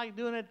what it's like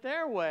doing it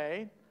their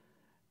way.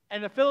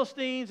 And the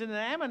Philistines and the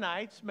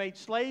Ammonites made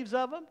slaves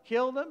of them,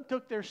 killed them,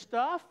 took their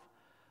stuff.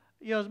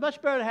 You know, it's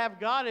much better to have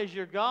God as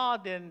your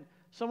God than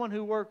someone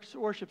who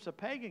worships a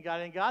pagan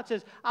god. And God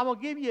says, I'm going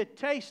to give you a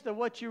taste of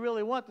what you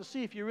really want to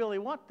see if you really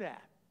want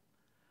that.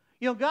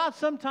 You know, God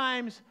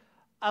sometimes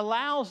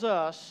allows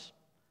us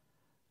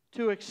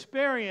to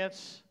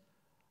experience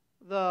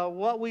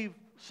what we've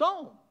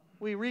sown.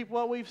 We reap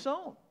what we've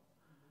sown.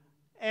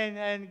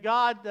 And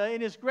God,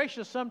 in his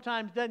graciousness,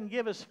 sometimes doesn't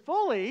give us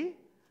fully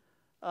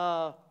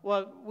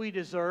what we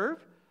deserve.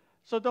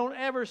 So don't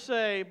ever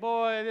say,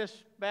 boy,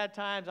 this bad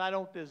times, I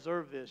don't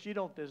deserve this. You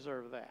don't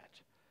deserve that.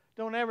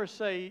 Don't ever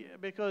say,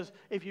 because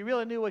if you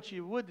really knew what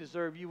you would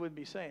deserve, you wouldn't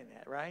be saying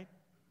that, right?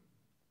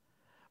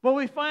 But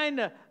we find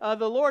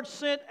the Lord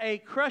sent a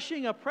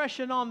crushing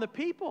oppression on the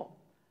people.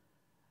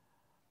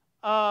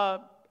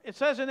 It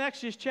says in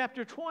Exodus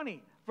chapter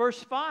 20,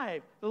 verse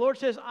 5, the Lord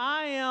says,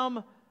 I,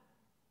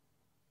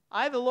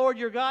 the Lord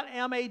your God,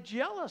 am a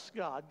jealous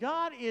God.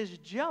 God is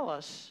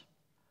jealous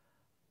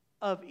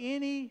of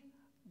any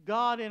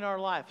God in our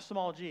life,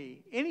 small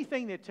g,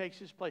 anything that takes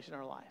His place in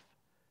our life.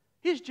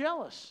 He's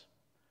jealous.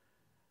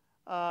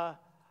 The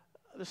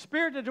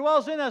Spirit that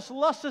dwells in us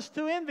lusts us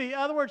to envy. In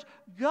other words,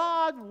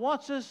 God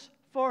wants us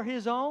for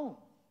His own.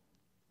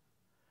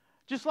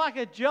 Just like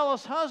a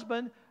jealous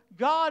husband,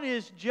 God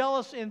is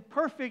jealous in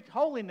perfect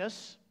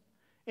holiness,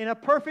 in a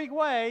perfect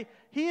way.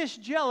 He is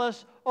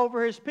jealous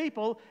over His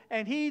people,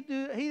 and He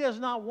does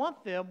not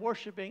want them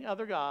worshiping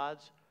other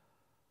gods.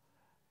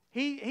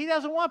 He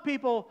doesn't want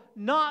people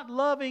not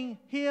loving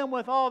Him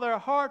with all their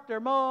heart, their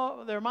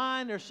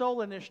mind, their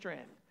soul, and their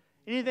strength.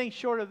 Anything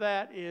short of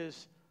that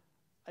is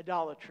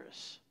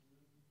idolatrous.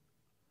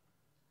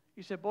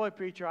 You said, boy,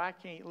 preacher, I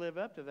can't live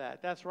up to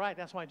that. That's right.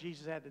 That's why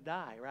Jesus had to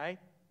die, right?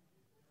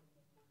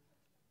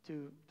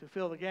 To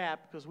fill the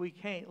gap, because we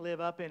can't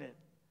live up in it.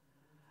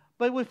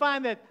 But we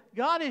find that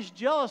God is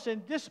jealous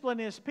and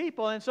disciplining His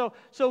people. And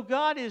so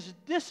God is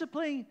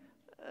disciplining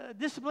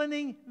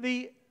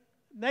the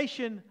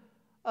nation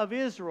of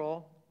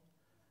Israel,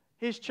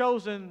 His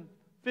chosen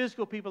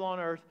physical people on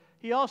earth.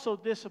 He also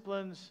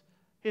disciplines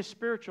His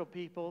spiritual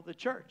people, the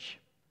church,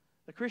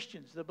 the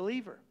Christians, the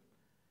believer.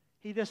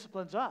 He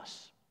disciplines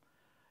us.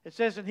 It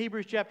says in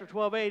Hebrews chapter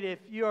 12:8, if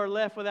you are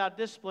left without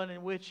discipline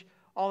in which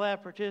all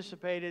have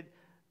participated,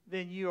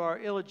 then you are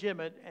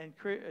illegitimate and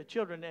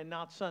children and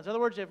not sons. In other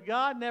words, if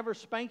God never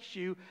spanks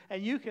you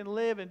and you can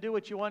live and do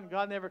what you want and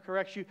God never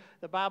corrects you,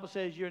 the Bible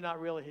says you're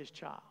not really His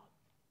child.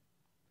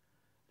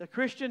 The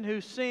Christian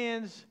who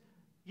sins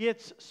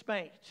gets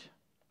spanked.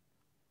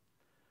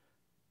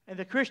 And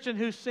the Christian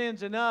who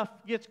sins enough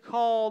gets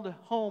called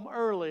home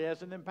early.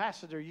 As an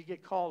ambassador, you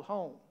get called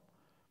home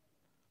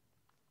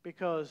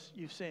because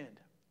you've sinned.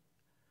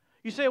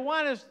 You say,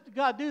 why does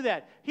God do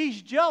that?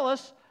 He's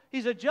jealous.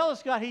 He's a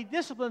jealous God. He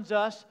disciplines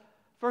us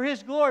for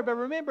His glory. But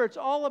remember, it's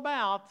all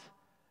about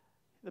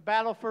the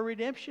battle for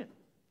redemption.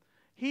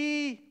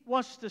 He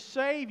wants to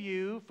save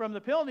you from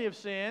the penalty of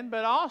sin,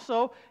 but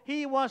also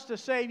He wants to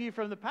save you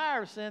from the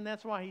power of sin.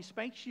 That's why He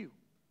spanks you.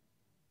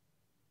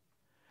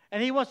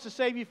 And He wants to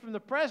save you from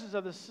the presence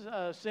of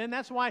the sin.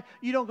 That's why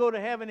you don't go to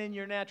heaven in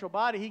your natural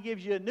body. He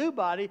gives you a new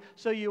body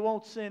so you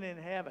won't sin in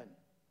heaven.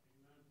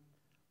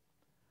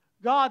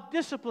 God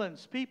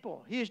disciplines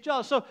people. He is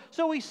jealous.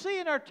 So we see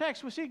in our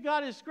text, we see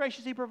God is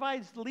gracious. He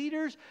provides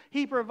leaders.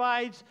 He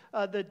provides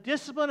the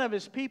discipline of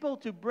His people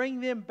to bring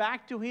them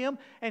back to Him.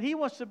 And He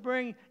wants to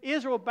bring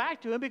Israel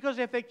back to Him, because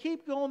if they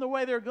keep going the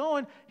way they're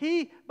going,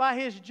 He, by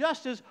His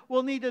justice,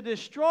 will need to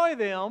destroy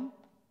them.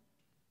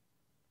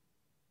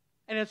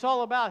 And it's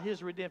all about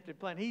His redemptive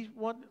plan. He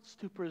wants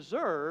to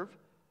preserve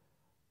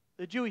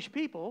the Jewish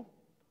people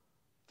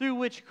through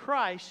which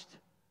Christ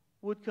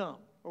would come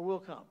or will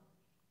come.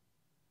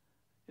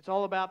 It's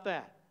all about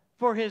that,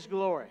 for His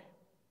glory.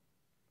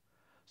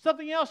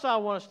 Something else I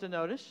want us to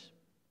notice.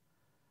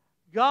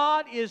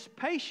 God is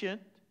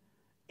patient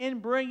in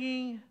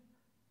bringing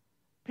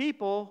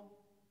people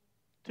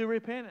to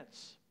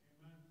repentance.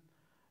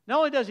 Not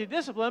only does He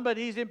discipline, but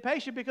He's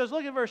impatient, because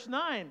look at verse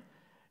 9.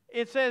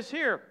 It says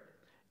here,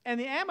 and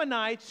the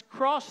Ammonites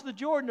crossed the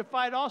Jordan to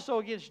fight also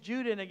against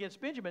Judah and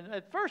against Benjamin.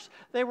 At first,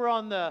 they were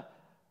on the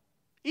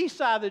east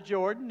side of the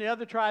Jordan, the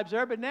other tribes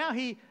there, but now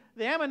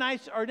the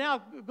Ammonites are now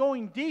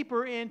going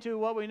deeper into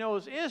what we know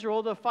as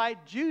Israel to fight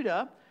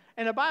Judah.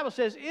 And the Bible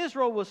says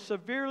Israel was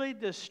severely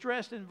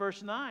distressed in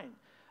verse 9.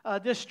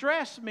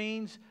 Distress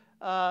means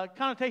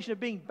connotation of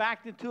being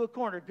backed into a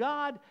corner.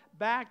 God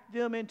backed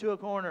them into a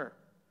corner.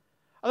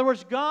 In other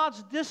words,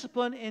 God's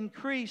discipline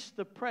increased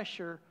the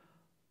pressure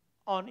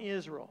on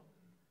Israel.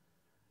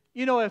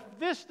 You know, if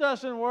this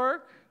doesn't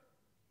work,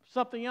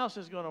 something else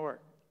is going to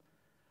work.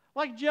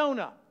 Like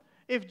Jonah.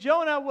 If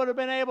Jonah would have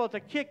been able to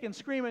kick and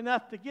scream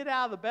enough to get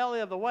out of the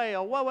belly of the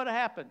whale, what would have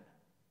happened?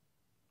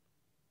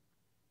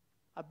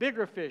 A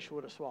bigger fish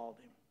would have swallowed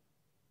him.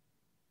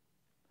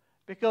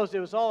 Because it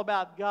was all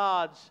about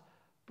God's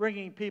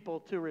bringing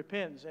people to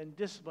repentance and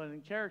discipline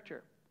and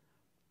character.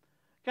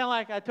 Kind of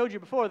like I told you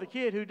before, the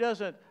kid who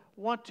doesn't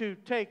want to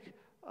take,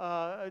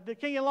 can't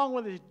get along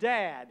with his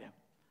dad.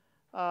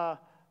 So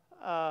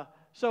I'm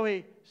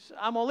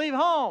going to leave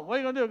home. What are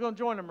you going to do? I'm going to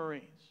join the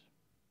Marines.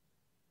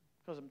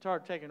 Because I'm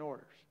tired of taking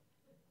orders.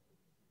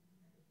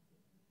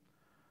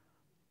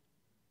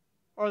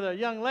 Or the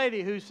young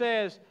lady who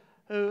says,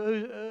 you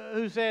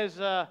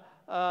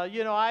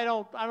know, I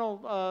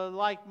don't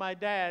like my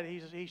dad.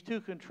 He's too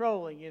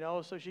controlling, you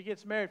know. So she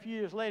gets married. A few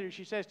years later,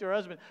 she says to her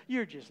husband,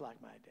 "You're just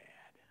like my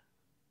dad."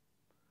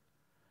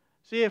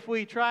 See, if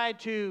we tried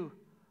to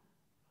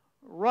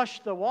rush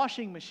the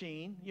washing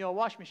machine, you know, a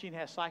washing machine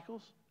has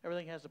cycles.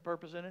 Everything has a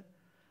purpose in it.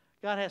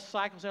 God has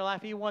cycles in your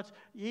life.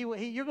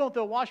 You're going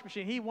through a washing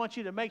machine. He wants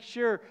you to make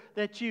sure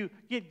that you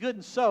get good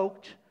and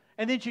soaked,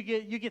 and then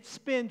you get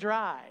spin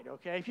dried.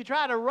 Okay, if you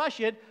try to rush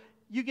it,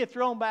 you get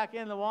thrown back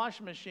in the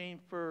washing machine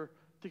to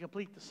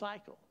complete the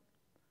cycle.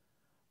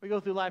 We go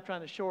through life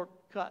trying to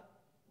shortcut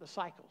the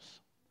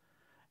cycles.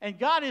 And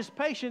God is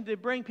patient to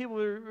bring people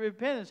to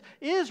repentance.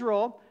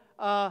 Israel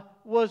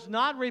was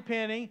not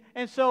repenting,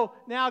 and so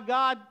now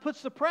God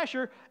puts the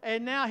pressure,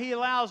 and now He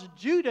allows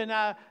Judah.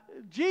 Now,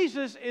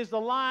 Jesus is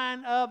the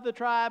Lion of the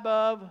tribe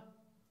of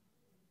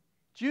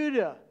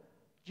Judah.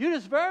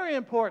 Judah's very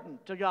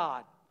important to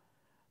God,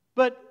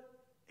 but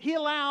He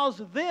allows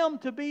them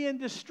to be in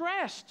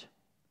distress.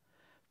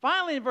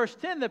 Finally, in verse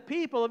 10, the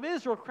people of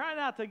Israel cried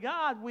out to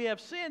God, "We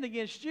have sinned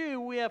against you.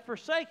 We have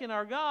forsaken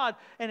our God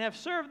and have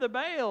served the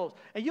Baals."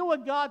 And you know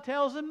what God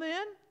tells them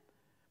then?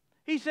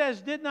 He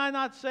says, "Didn't I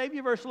not save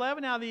you?" Verse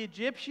 11, now the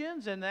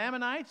Egyptians and the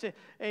Ammonites,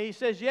 He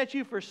says, "Yet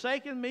you've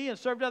forsaken me and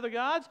served other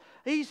gods."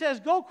 He says,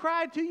 "Go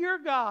cry to your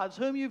gods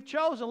whom you've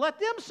chosen. Let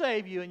them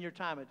save you in your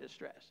time of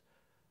distress."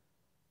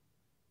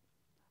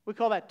 We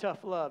call that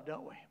tough love,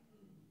 don't we?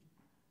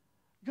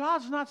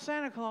 God's not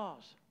Santa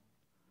Claus.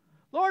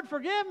 "Lord,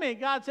 forgive me."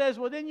 God says,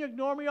 "Well, didn't you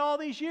ignore me all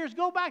these years?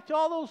 Go back to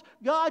all those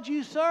gods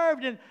you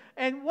served."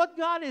 And what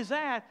God is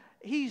at,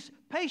 He's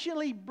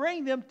patiently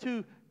bringing them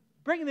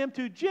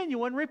to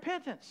genuine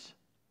repentance.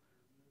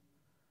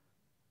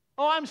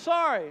 "Oh, I'm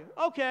sorry."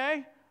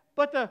 Okay.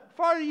 But the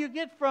farther you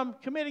get from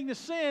committing the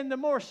sin, the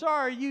more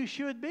sorry you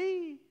should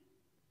be.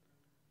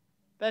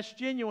 That's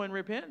genuine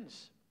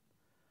repentance.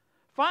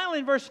 Finally,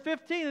 in verse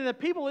 15, and the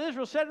people of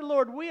Israel said to the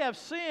Lord, "We have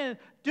sinned.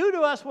 Do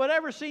to us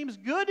whatever seems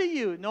good to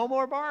you." No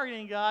more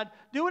bargaining, God.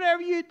 Do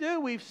whatever you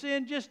do. We've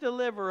sinned. Just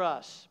deliver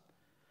us.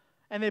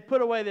 And they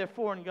put away their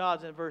foreign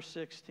gods in verse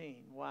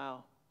 16.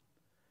 Wow.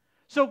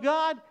 So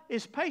God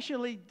is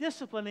patiently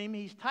disciplining him.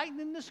 He's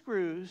tightening the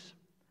screws.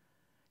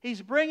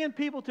 He's bringing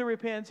people to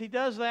repentance. He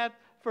does that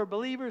for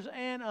believers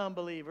and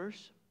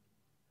unbelievers.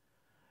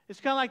 It's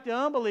kind of like the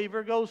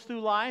unbeliever goes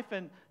through life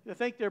and they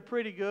think they're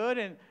pretty good,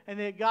 and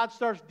then God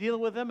starts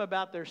dealing with them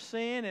about their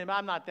sin, and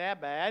I'm not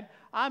that bad.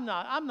 I'm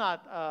not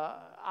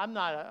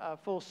a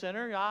full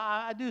sinner.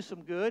 I do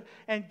some good.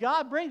 And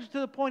God brings them to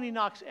the point He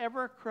knocks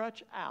every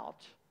crutch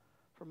out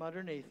from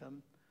underneath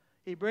them.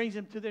 He brings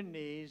them to their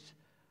knees.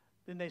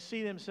 Then they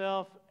see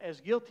themselves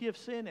as guilty of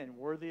sin and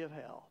worthy of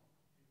hell.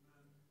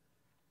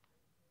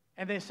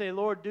 And they say,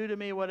 "Lord, do to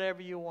me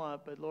whatever you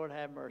want, but Lord,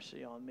 have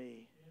mercy on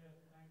me.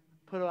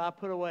 I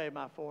put away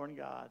my foreign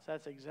gods."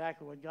 That's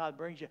exactly what God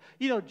brings you.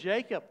 You know,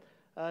 Jacob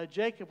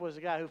was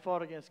a guy who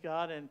fought against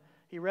God, and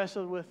he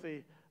wrestled with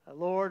the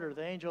Lord, or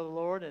the angel of the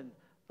Lord, and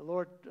the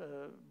Lord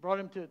brought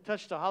him to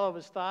touch the hollow of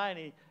his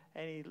thigh,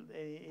 and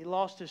he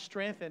lost his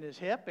strength in his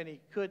hip, and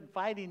he couldn't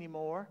fight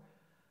anymore.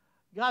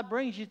 God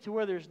brings you to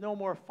where there's no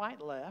more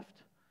fight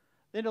left.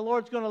 Then the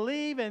Lord's going to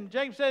leave, and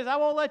Jacob says, "I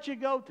won't let you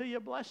go till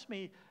you bless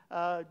me."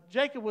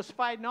 Jacob was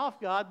fighting off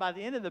God. By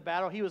the end of the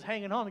battle, he was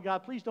hanging on to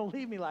God. "Please don't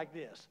leave me like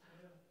this."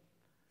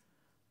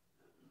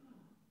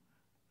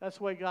 That's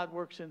the way God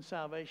works in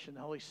salvation. The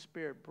Holy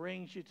Spirit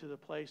brings you to the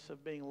place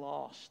of being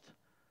lost,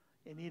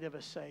 in need of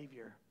a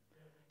Savior.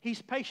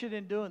 He's patient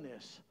in doing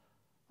this.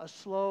 A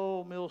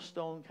slow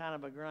millstone kind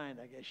of a grind,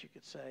 I guess you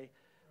could say.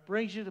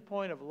 Brings you to the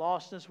point of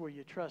lostness where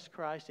you trust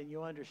Christ and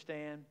you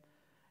understand,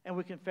 and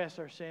we confess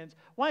our sins.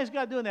 Why is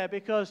God doing that?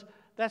 Because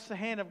that's the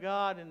hand of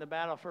God in the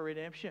battle for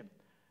redemption.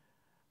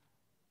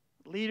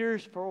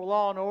 Leaders for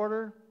law and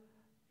order,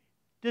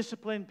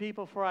 discipline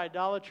people for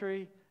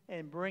idolatry,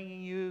 and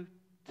bringing you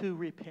to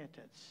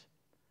repentance.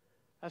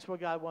 That's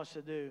what God wants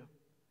to do.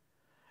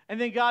 And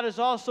then God is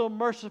also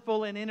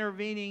merciful in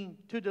intervening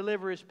to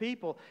deliver His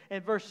people.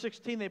 In verse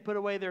 16, they put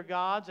away their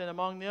gods and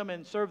among them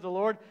and served the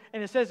Lord.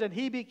 And it says that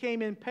He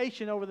became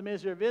impatient over the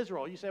misery of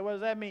Israel. You say, what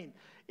does that mean?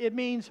 It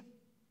means,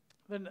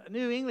 the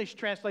New English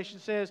translation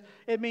says,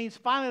 it means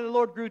finally the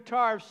Lord grew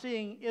tired of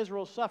seeing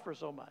Israel suffer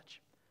so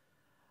much.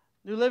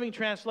 New Living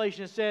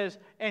Translation says,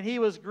 and He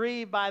was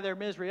grieved by their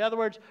misery. In other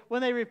words,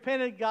 when they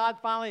repented, God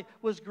finally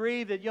was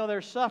grieved that,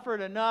 they're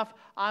suffered enough.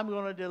 I'm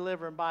going to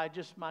deliver them by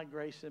just my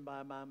grace and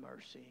by my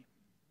mercy.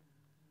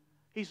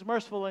 He's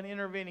merciful in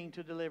intervening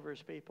to deliver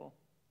His people.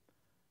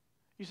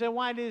 You say,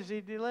 why does He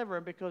deliver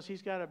them? Because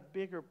He's got a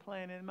bigger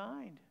plan in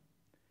mind.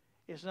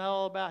 It's not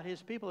all about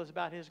His people. It's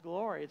about His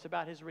glory. It's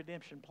about His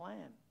redemption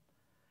plan.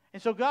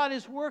 And so God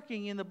is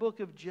working in the book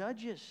of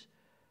Judges.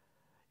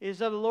 It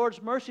is of the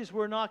Lord's mercies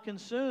we're not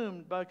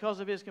consumed,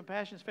 because of His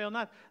compassions fail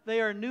not. They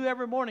are new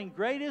every morning.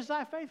 Great is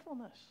thy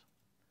faithfulness.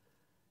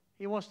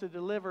 He wants to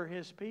deliver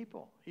His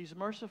people. He's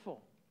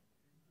merciful.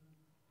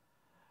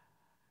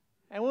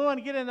 And we want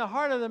to get in the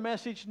heart of the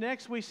message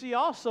next. We see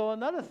also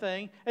another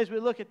thing as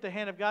we look at the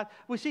hand of God.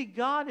 We see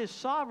God is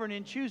sovereign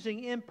in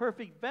choosing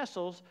imperfect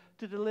vessels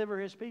to deliver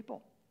His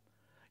people.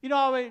 We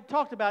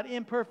talked about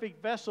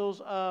imperfect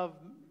vessels of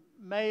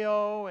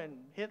Mayo and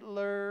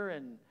Hitler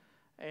and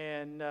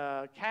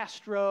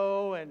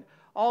Castro, and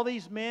all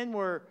these men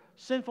were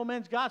sinful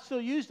men. God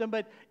still used them,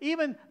 but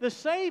even the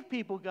saved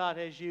people God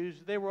has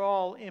used, they were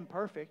all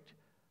imperfect.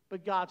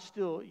 but God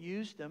still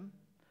used them.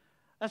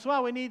 That's why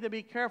we need to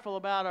be careful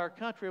about our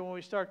country when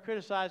we start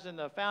criticizing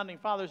the founding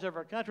fathers of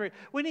our country.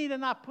 We need to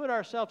not put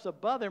ourselves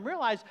above them.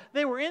 Realize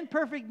they were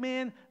imperfect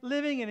men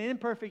living in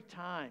imperfect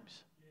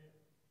times.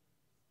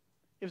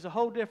 It was a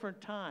whole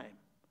different time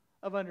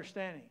of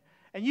understanding.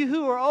 And you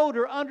who are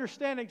older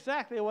understand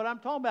exactly what I'm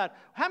talking about.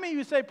 How many of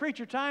you say,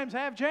 preacher, times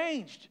have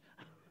changed?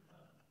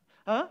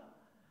 Huh?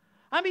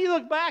 How many of you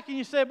look back and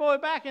you say, boy,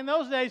 back in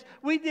those days,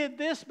 we did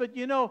this, but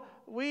you know,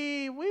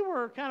 we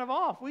were kind of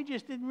off. We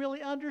just didn't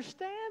really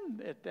understand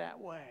it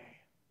that way.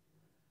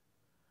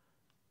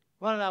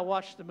 Ron and I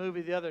watched the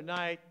movie the other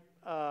night,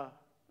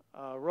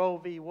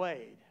 Roe v.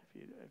 Wade.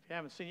 If you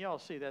haven't seen it, y'all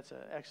see that's an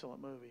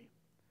excellent movie.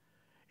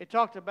 It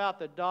talked about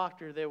the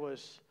doctor that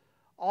was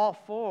all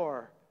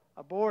for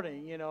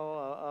aborting, you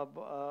know,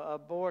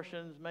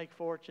 abortions, make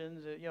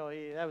fortunes. You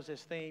know, that was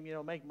his theme, you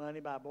know, make money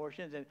by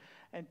abortions. And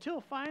until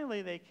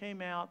finally they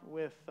came out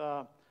with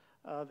the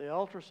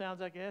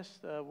ultrasounds, I guess,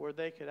 where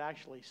they could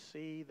actually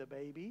see the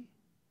baby.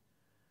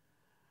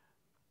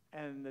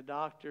 And the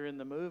doctor in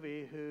the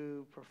movie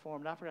who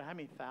performed, I forgot how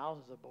many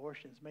thousands of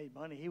abortions, made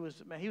money. He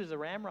was the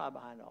ramrod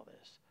behind all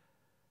this.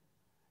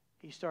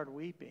 He started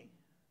weeping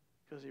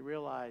because he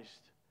realized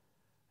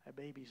that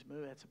baby's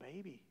moving. That's a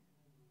baby.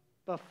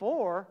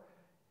 Before,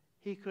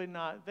 he could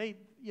not,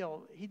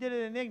 he did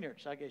it in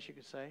ignorance, I guess you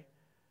could say.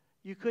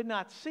 You could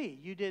not see.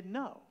 You didn't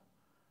know.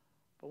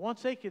 But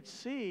once they could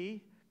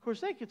see, of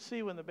course, they could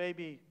see when the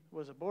baby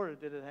was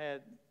aborted that it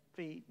had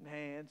feet and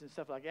hands and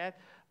stuff like that.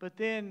 But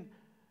then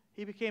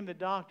he became the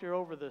doctor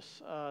over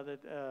this,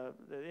 that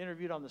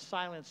interviewed on the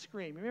silent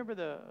scream. Remember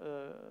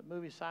the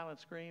movie Silent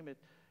Scream?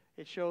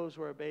 It shows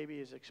where a baby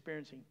is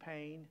experiencing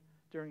pain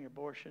during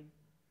abortion.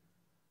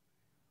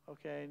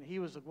 Okay, and he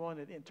was the one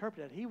that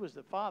interpreted. He was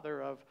the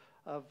father of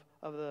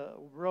the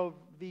Roe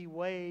v.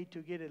 Wade to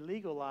get it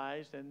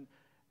legalized, and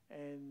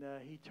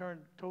he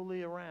turned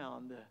totally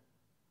around.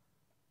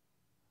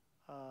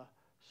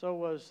 So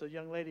was the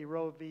young lady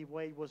Roe v.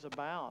 Wade was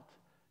about.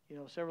 You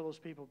know, several of those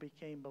people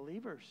became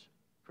believers,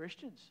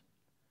 Christians,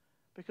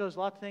 because a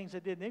lot of things they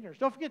did in ignorance.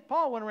 Don't forget,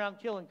 Paul went around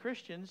killing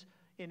Christians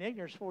in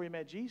ignorance before he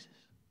met Jesus.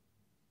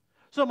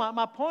 So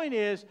my point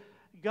is,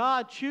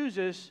 God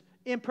chooses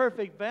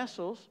imperfect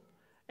vessels.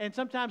 And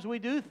sometimes we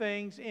do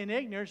things in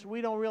ignorance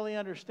we don't really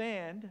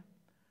understand.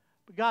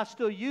 But God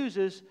still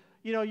uses,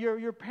 you know,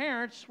 your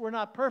parents were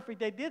not perfect.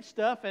 They did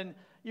stuff, and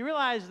you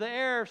realize the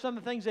error of some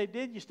of the things they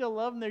did. You still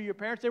love them. They're your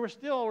parents. They were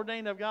still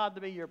ordained of God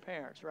to be your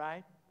parents,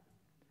 right?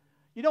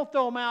 You don't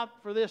throw them out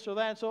for this or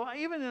that. So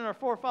even in our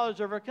forefathers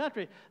of our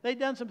country, they've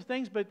done some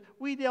things, but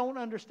we don't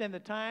understand the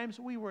times.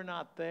 We were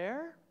not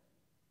there.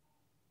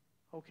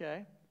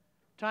 Okay.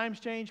 Times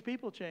change,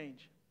 people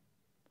change.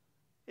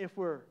 If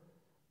we're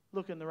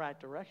look in the right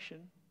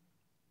direction.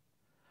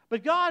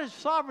 But God is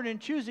sovereign in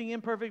choosing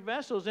imperfect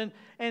vessels.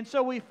 And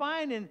so we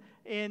find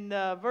in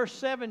verse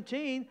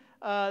 17,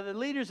 the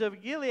leaders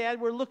of Gilead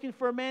were looking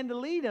for a man to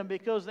lead them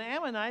because the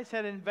Ammonites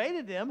had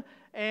invaded them,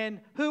 and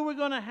who we're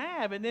going to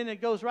have. And then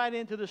it goes right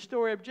into the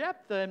story of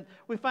Jephthah. And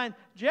we find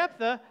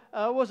Jephthah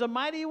was a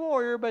mighty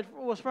warrior, but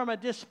was from a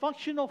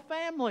dysfunctional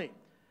family.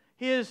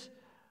 His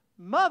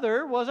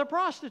mother was a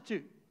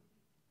prostitute.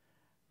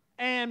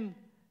 And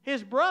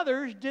his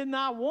brothers did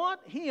not want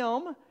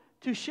him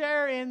to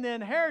share in the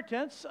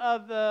inheritance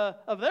of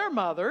their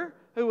mother,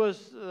 who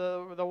was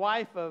the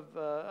wife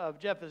of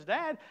Jephthah's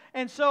dad.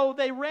 And so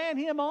they ran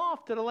him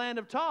off to the land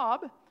of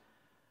Tob.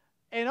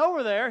 And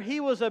over there, he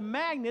was a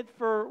magnet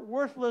for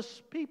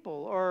worthless people,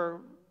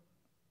 or,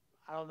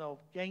 I don't know,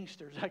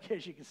 gangsters, I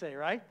guess you could say,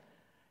 right?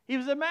 He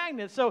was a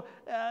magnet. So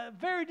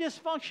very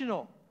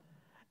dysfunctional.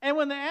 And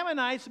when the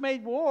Ammonites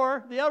made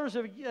war, the elders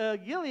of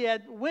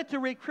Gilead went to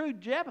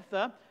recruit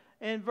Jephthah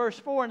in verse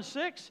 4 and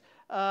 6,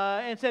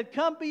 and said,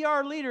 come be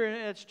our leader, and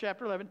it's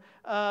chapter 11,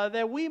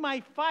 that we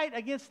might fight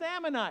against the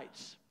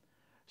Ammonites.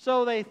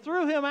 So they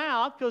threw him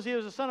out because he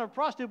was the son of a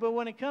prostitute, but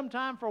when it come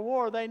time for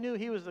war, they knew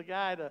he was the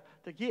guy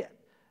to get.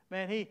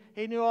 Man,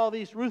 he knew all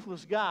these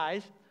ruthless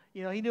guys.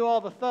 You know, he knew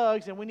all the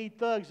thugs, and we need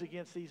thugs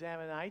against these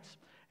Ammonites.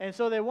 And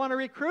so they want to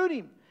recruit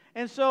him.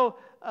 And so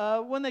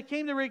when they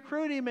came to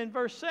recruit him in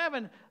verse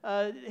 7,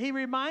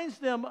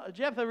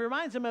 Jephthah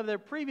reminds them of their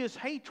previous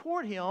hate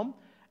toward him.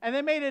 And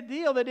they made a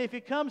deal that if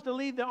he comes to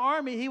lead the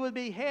army, he would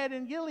be head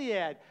in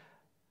Gilead.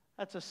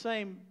 That's the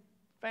same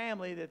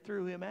family that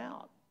threw him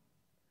out.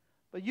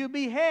 But you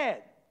be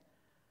head.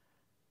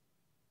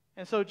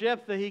 And so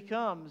Jephthah, he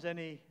comes and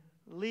he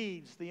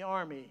leads the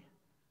army.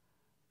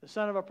 The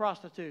son of a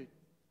prostitute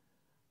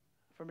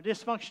from a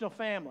dysfunctional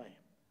family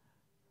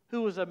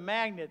who was a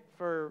magnet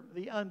for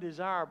the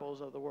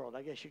undesirables of the world,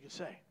 I guess you could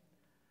say.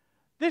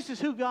 This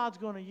is who God's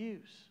going to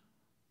use.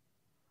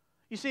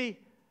 You see,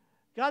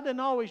 God doesn't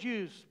always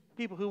use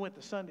people who went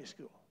to Sunday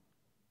school,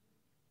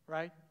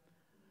 right?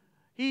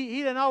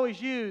 He doesn't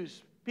always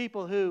use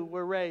people who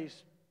were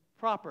raised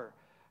proper.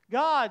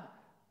 God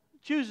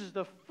chooses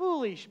the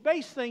foolish,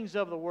 base things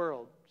of the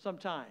world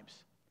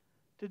sometimes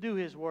to do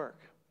His work.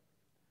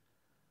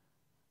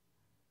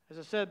 As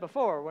I said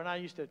before, when I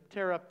used to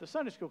tear up the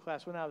Sunday school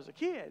class when I was a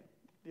kid,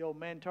 the old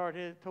man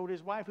told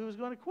his wife who was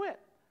going to quit.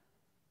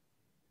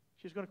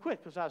 She was going to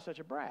quit because I was such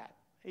a brat.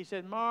 He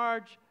said,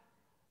 Marge,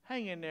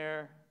 hang in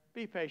there.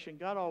 Be patient.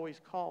 God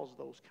always calls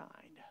those kind.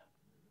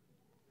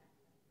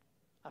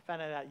 I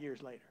found that out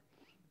years later.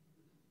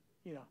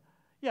 You know,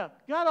 yeah,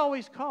 God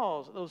always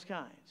calls those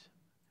kinds.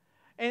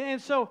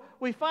 And so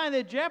we find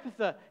that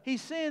Jephthah, he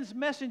sends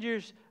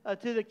messengers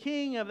to the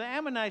king of the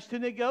Ammonites to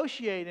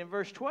negotiate in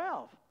verse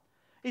 12.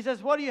 He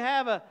says, what do you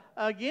have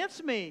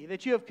against me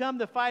that you have come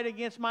to fight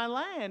against my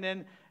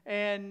land?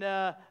 And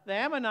the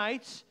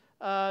Ammonites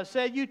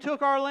said, you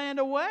took our land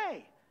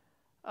away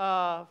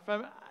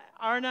from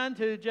Arnon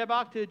to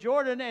Jabbok to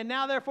Jordan, and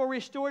now therefore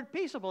restored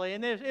peaceably.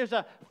 And there's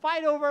a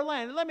fight over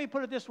land. Let me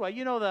put it this way.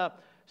 You know, the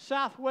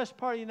southwest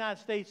part of the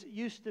United States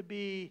used to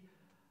be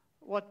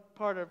what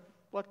part of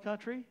what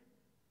country?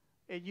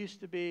 It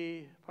used to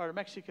be part of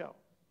Mexico.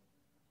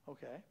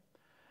 Okay.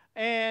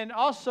 And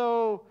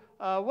also,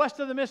 west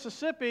of the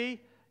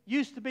Mississippi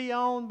used to be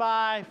owned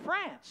by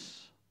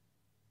France.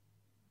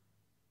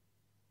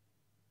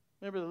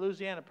 Remember the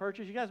Louisiana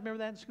Purchase? You guys remember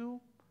that in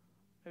school?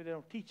 Maybe they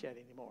don't teach that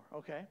anymore.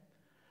 Okay.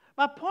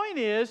 My point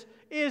is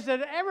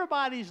that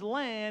everybody's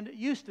land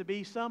used to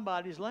be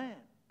somebody's land.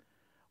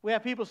 We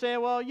have people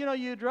saying, well, you know,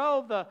 you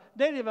drove the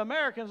Native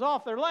Americans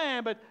off their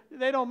land, but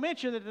they don't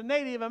mention that the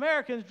Native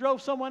Americans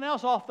drove someone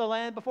else off the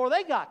land before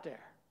they got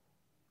there.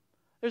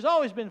 There's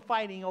always been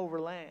fighting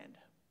over land.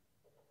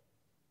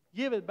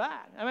 Give it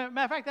back. I mean,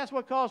 matter of fact, that's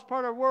what caused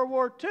part of World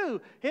War II.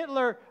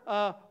 Hitler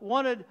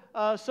wanted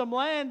some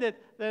land that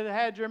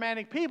had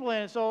Germanic people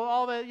in it. So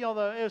all that, you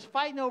know, it was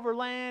fighting over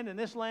land and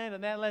this land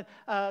and that land.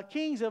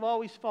 Kings have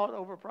always fought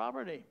over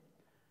property.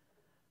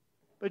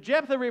 But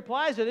Jephthah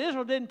replies that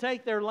Israel didn't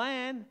take their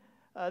land.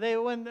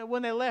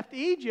 When they left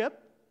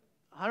Egypt,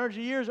 hundreds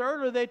of years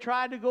earlier, they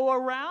tried to go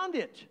around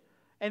it.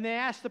 And they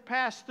asked to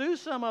pass through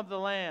some of the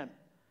land.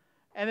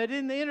 And they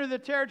didn't enter the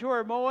territory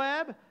of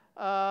Moab.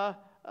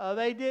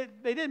 They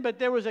didn't, but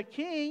there was a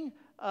king,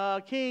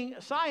 King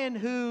Sion,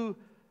 who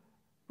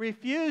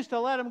refused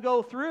to let them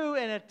go through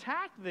and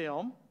attack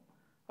them.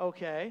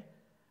 Okay.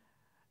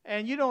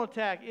 And you don't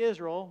attack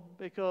Israel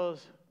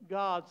because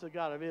God's the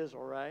God of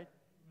Israel, right?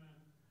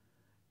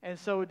 And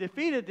so it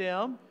defeated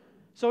them.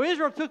 So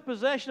Israel took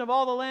possession of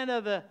all the land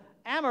of the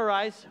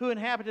Amorites who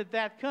inhabited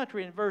that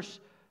country in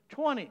verse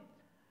 20,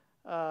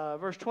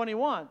 verse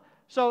 21.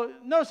 So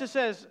notice it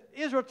says,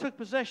 Israel took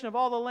possession of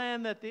all the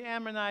land that the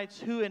Ammonites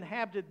who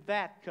inhabited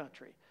that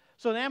country.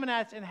 So the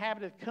Ammonites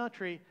inhabited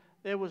country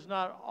that was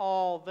not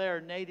all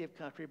their native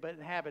country, but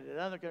inhabited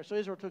other country. So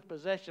Israel took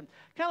possession.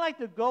 Kind of like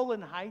the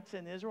Golan Heights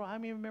in Israel. How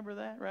many remember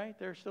that, right?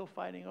 They're still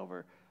fighting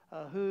over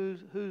who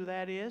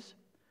that is.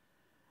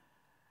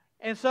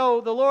 And so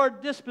the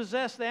Lord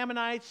dispossessed the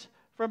Ammonites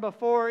from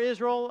before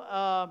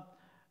Israel.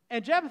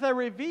 And Jephthah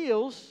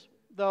reveals,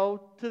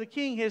 though, to the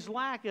king his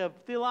lack of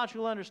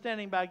theological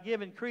understanding by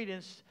giving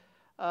credence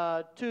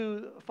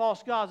to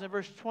false gods in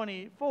verse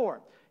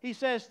 24. He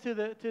says to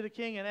the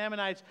king and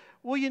Ammonites,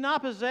 will you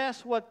not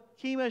possess what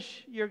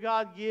Chemosh your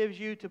God gives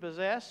you to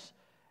possess?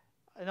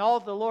 And all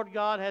that the Lord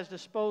God has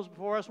disposed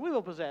before us, we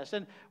will possess.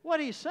 And what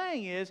he's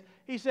saying is,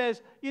 he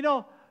says, you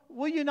know,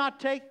 will you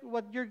not take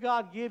what your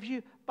God gives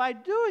you? By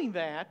doing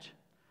that,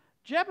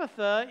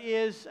 Jephthah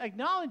is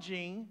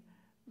acknowledging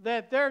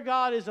that their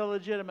God is a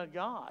legitimate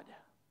God.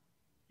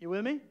 You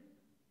with me?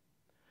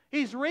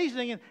 He's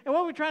reasoning. And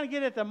what we're trying to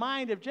get at the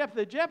mind of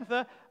Jephthah.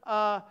 Jephthah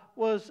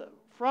was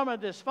from a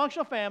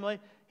dysfunctional family.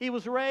 He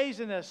was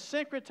raised in a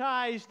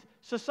syncretized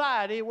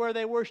society where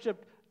they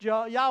worshiped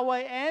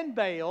Yahweh and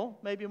Baal,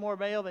 maybe more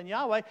Baal than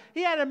Yahweh.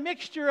 He had a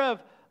mixture of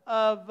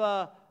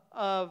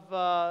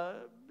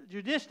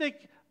Judaistic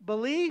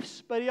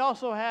beliefs, but he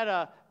also had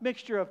a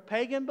mixture of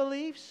pagan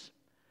beliefs.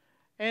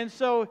 And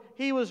so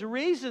he was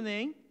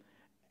reasoning,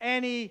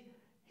 and he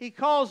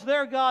calls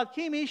their god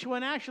Chemosh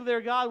when actually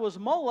their god was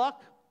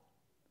Moloch.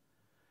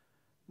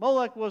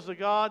 Moloch was the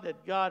god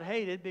that God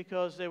hated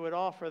because they would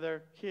offer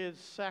their kids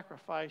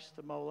sacrifice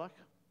to Moloch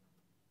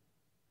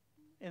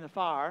in the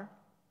fire.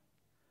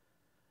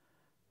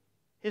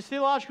 His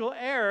theological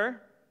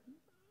error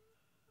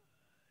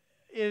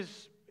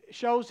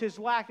shows his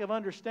lack of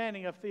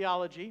understanding of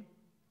theology.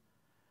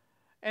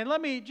 And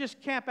let me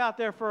just camp out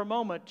there for a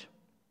moment.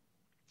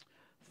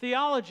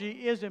 Theology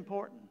is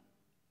important.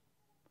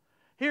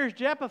 Here's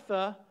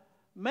Jephthah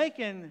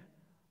making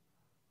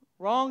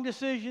wrong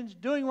decisions,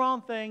 doing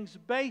wrong things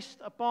based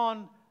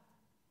upon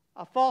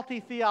a faulty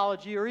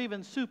theology or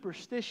even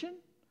superstition.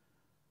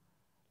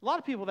 A lot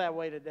of people that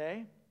way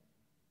today.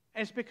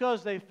 And it's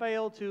because they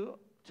fail to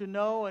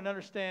know and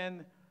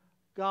understand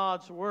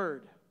God's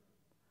Word.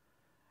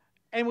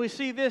 And we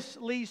see this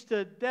leads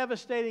to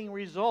devastating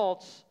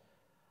results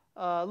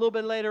a little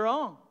bit later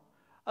on. In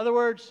other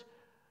words,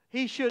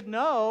 he should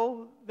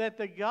know that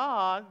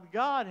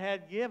God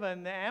had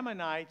given the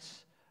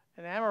Ammonites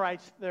and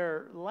Amorites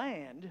their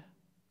land,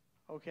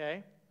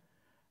 okay?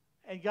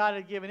 And God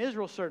had given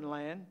Israel certain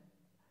land.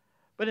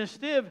 But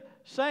instead of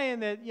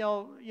saying that,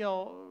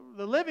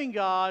 the living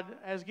God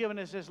has given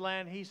us this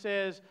land, he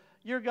says,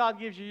 your God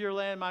gives you your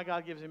land, my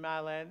God gives me my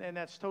land, and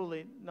that's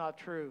totally not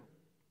true.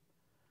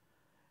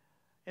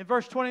 In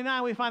verse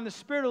 29, we find the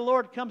Spirit of the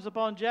Lord comes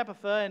upon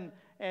Jephthah,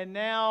 and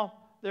now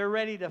they're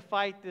ready to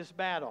fight this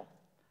battle.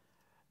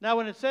 Now,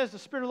 when it says the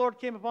Spirit of the Lord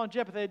came upon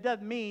Jephthah, it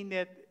doesn't mean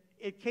that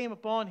it came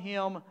upon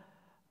him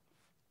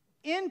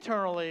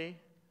internally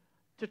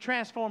to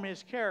transform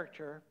his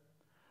character,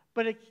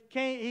 but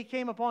he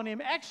came upon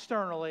him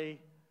externally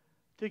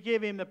to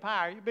give him the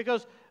power.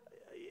 Because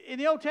in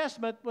the Old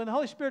Testament, when the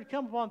Holy Spirit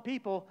comes upon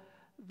people,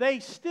 they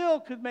still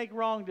could make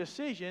wrong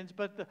decisions,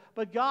 but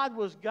God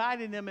was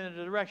guiding them in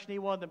the direction He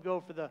wanted them to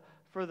go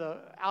for the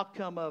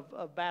outcome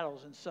of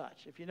battles and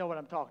such, if you know what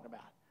I'm talking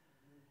about.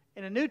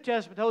 In the New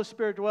Testament, the Holy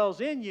Spirit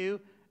dwells in you,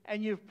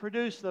 and you've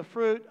produced the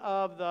fruit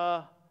of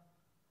the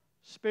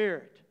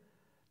Spirit.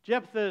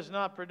 Jephthah is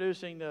not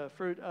producing the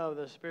fruit of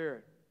the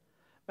Spirit.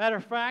 Matter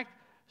of fact,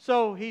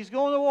 so he's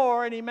going to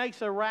war, and he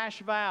makes a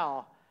rash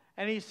vow.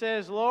 And he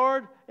says,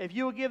 Lord, if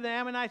you will give the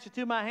Ammonites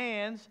into my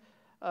hands,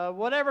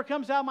 whatever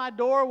comes out my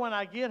door when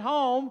I get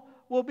home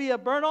will be a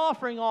burnt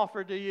offering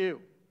offered to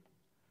you.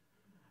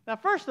 Now,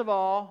 first of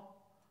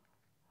all,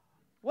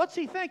 what's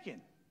he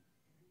thinking?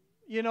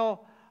 You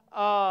know,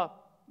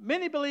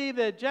 many believe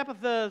that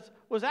Jephthah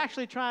was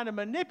actually trying to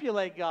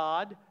manipulate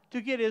God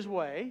to get his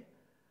way.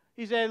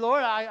 He said,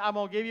 Lord, I'm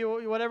going to give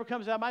you whatever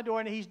comes out my door.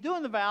 And he's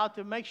doing the vow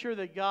to make sure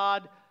that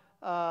God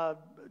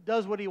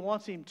does what he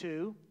wants him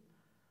to.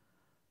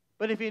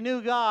 But if he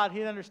knew God,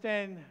 he'd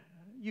understand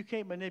you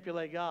can't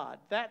manipulate God.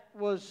 That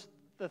was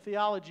the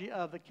theology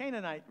of the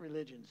Canaanite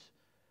religions.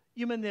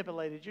 You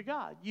manipulated your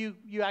God. You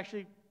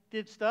actually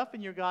did stuff,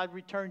 and your God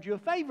returned you a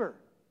favor.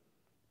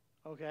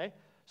 Okay?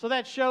 So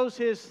that shows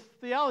his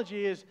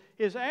theology is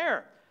his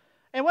error.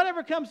 And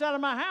whatever comes out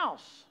of my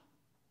house.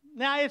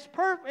 Now, it's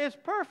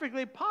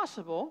perfectly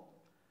possible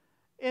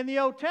in the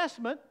Old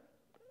Testament,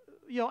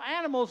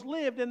 animals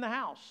lived in the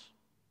house.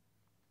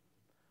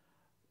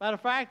 Matter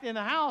of fact, in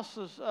the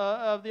houses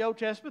of the Old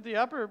Testament, the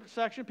upper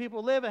section,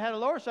 people live and had a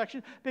lower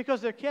section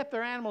because they kept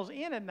their animals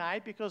in at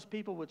night because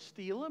people would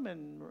steal them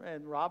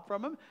and rob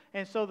from them.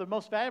 And so the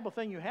most valuable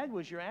thing you had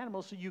was your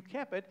animals, so you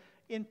kept it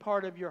in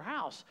part of your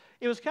house.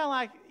 It was kind of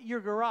like your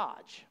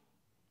garage.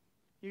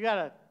 You got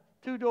a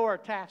two-door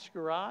attached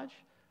garage.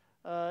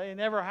 In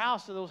every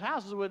house, those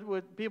houses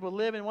would people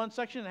live in one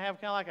section and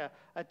have kind of like a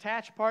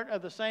attached part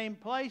of the same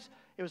place.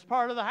 It was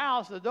part of the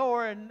house, the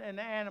door, and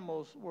the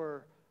animals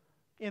were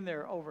in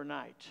there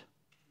overnight.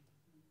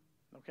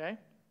 Okay?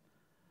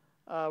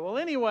 Well,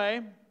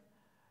 anyway,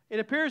 it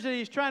appears that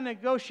he's trying to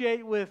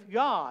negotiate with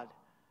God.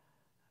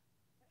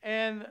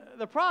 And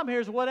the problem here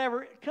is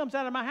whatever comes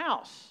out of my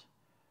house.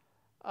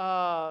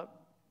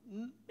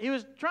 He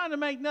was trying to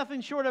make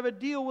nothing short of a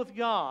deal with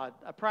God,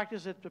 a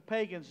practice that the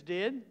pagans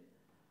did.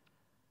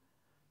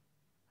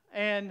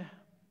 And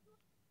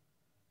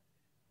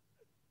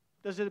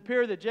does it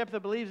appear that Jephthah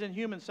believes in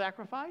human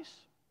sacrifice?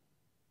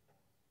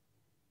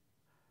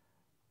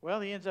 Well,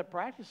 he ends up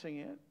practicing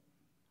it.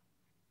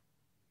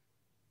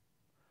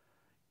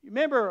 You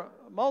remember,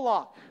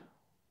 Moloch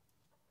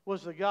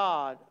was the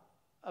god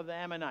of the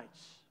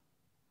Ammonites.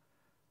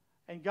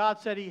 And God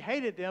said he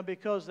hated them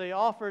because they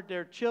offered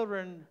their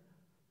children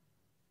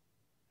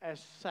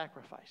as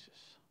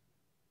sacrifices.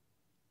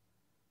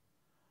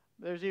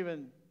 There's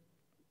even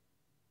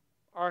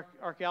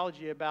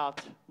archaeology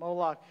about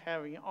Moloch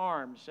having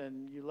arms,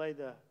 and you lay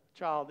the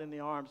child in the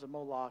arms of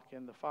Moloch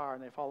in the fire,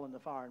 and they fall in the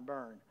fire and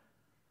burn.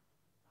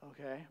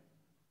 Okay?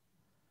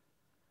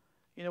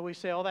 We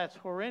say, oh, that's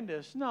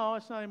horrendous. No,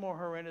 it's not any more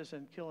horrendous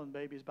than killing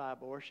babies by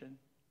abortion.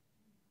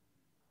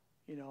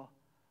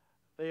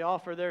 They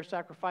offer their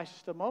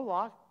sacrifices to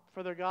Moloch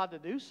for their God to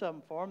do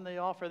something for them. They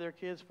offer their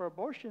kids for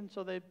abortion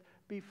so they'd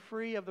be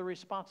free of the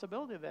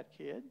responsibility of that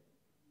kid.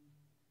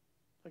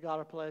 The God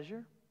of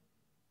pleasure.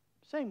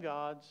 Same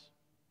gods,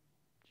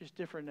 just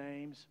different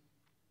names.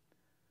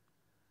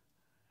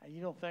 And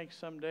you don't think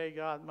someday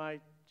God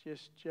might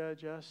just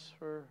judge us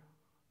for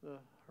the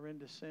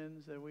horrendous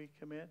sins that we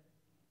commit?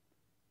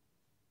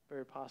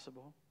 Very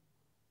possible.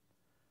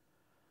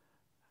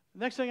 The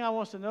next thing I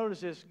want us to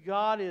notice is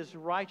God is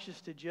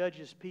righteous to judge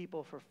His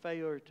people for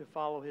failure to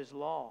follow His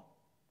law.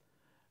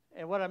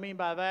 And what I mean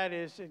by that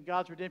is, in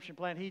God's redemption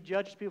plan, He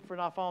judges people for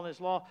not following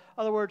His law.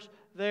 In other words,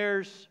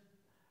 there's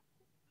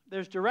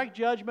direct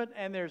judgment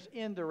and there's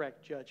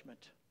indirect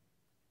judgment.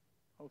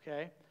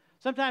 Okay?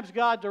 Sometimes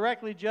God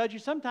directly judges you.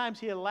 Sometimes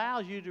He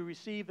allows you to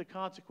receive the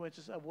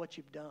consequences of what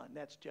you've done.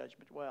 That's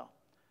judgment. Well,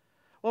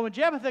 when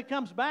Jephthah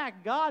comes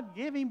back, God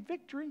gave him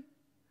victory.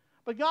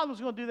 But God was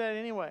going to do that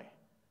anyway.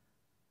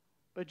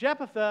 But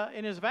Jephthah,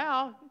 in his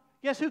vow,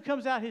 guess who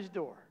comes out his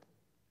door?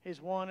 His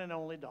one and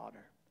only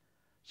daughter.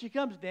 She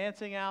comes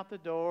dancing out the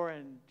door,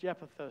 and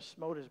Jephthah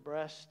smote his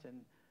breast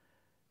and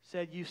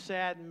said, "You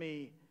sadden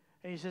me."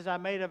 And he says, "I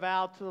made a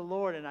vow to the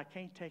Lord, and I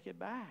can't take it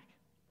back."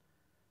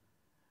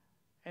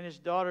 And his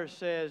daughter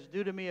says,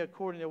 "Do to me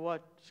according to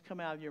what's come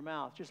out of your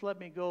mouth. Just let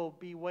me go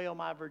bewail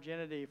my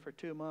virginity for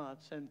 2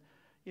 months." And,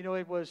 it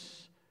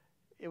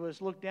was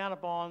looked down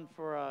upon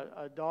for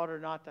a daughter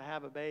not to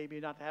have a baby,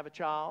 not to have a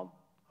child,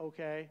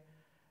 okay?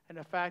 and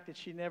the fact that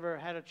she never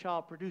had a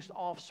child produced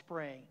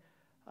offspring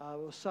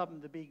was something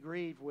to be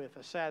grieved with,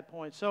 a sad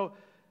point. So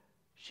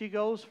she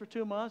goes for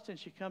 2 months, and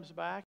she comes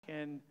back,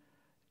 and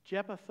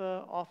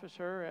Jephthah offers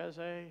her as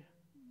a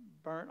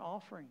burnt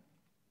offering.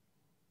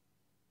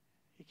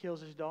 He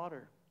kills his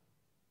daughter.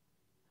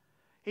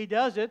 He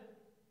does it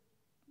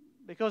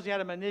because he had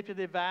a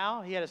manipulative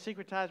vow. He had a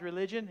secretized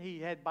religion. He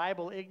had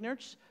Bible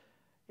ignorance.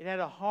 It had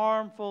a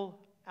harmful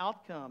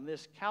outcome.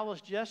 This callous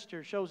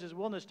gesture shows his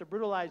willingness to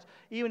brutalize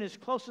even his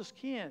closest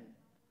kin.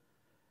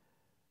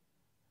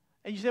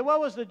 And you say, what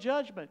was the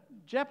judgment?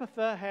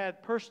 Jephthah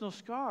had personal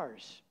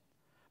scars.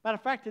 Matter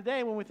of fact,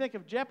 today when we think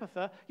of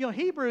Jephthah,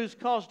 Hebrews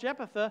calls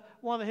Jephthah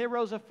one of the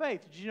heroes of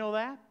faith. Did you know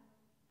that?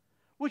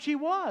 Which he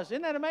was.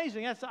 Isn't that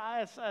amazing?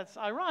 That's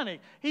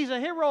ironic. He's a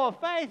hero of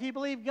faith. He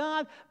believed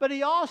God, but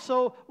he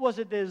also was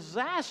a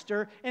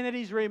disaster in that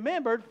he's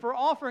remembered for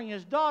offering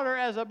his daughter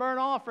as a burnt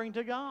offering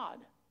to God.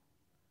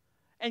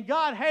 And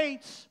God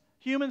hates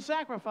human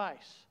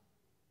sacrifice.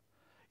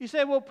 You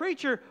say, well,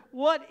 preacher,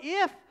 what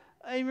if,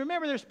 and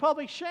remember there's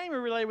public shame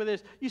related with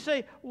this. You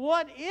say,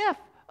 what if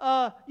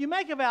you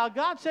make a vow?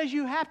 God says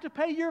you have to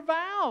pay your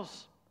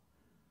vows.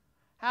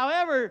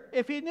 However,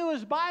 if he knew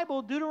his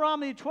Bible,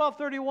 Deuteronomy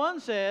 12:31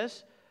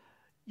 says,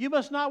 you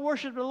must not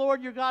worship the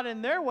Lord your God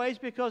in their ways,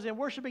 because in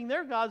worshiping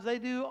their gods, they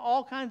do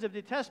all kinds of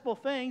detestable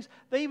things.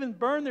 They even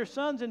burn their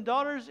sons and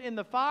daughters in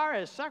the fire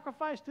as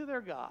sacrifice to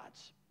their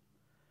gods.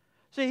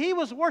 See, he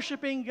was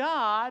worshiping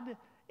God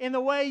in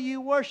the way you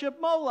worship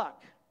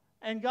Moloch,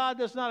 and God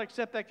does not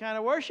accept that kind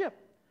of worship.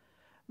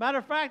 Matter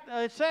of fact,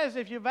 it says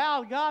if you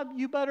vow to God,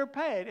 you better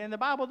pay it, and the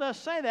Bible does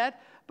say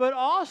that, but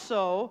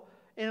also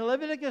in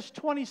Leviticus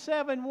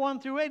 27,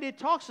 1-8, it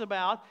talks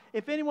about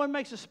if anyone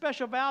makes a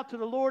special vow to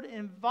the Lord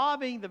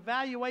involving the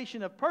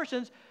valuation of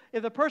persons,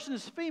 if the person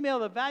is female,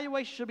 the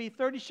valuation should be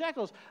 30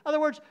 shekels. In other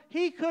words,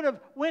 he could have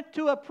went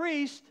to a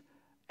priest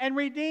and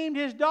redeemed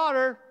his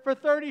daughter for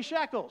 30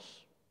 shekels.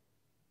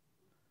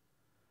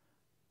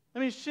 Let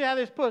me see how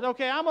this puts.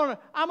 Okay, I'm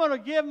gonna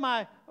give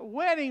my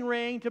wedding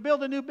ring to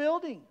build a new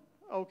building.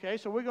 Okay,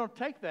 so we're going to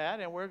take that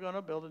and we're going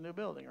to build a new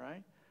building,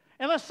 right?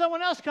 Unless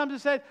someone else comes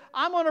and said,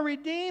 I'm going to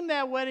redeem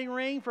that wedding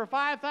ring for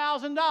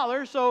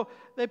 $5,000. So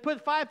they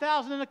put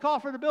 $5,000 in the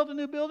coffer to build a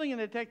new building, and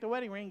they take the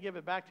wedding ring and give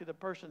it back to the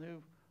person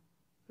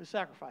who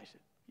sacrificed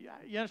it.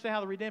 You understand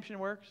how the redemption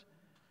works?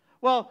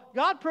 Well,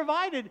 God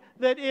provided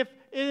that if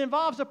it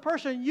involves a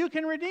person, you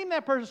can redeem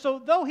that person. So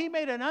though he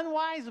made an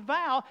unwise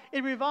vow,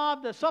 it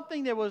involved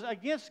something that was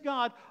against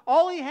God.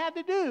 All he had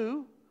to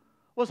do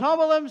was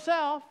humble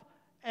himself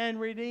and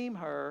redeem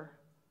her.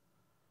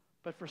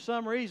 But for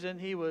some reason,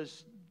 he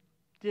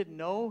didn't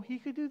know he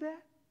could do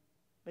that.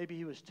 Maybe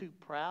he was too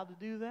proud to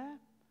do that.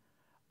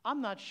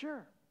 I'm not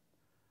sure.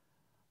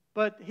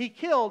 But he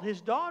killed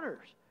his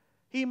daughters.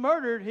 He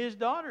murdered his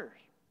daughters.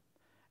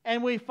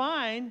 And we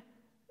find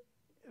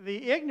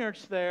the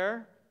ignorance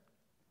there.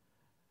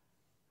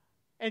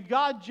 And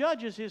God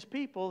judges his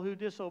people who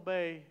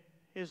disobey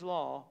his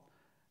law.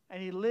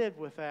 And he lived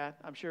with that,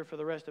 I'm sure, for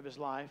the rest of his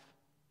life.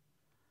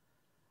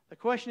 The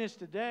question is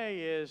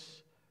today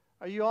is,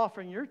 are you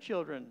offering your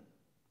children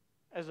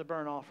as a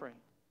burnt offering?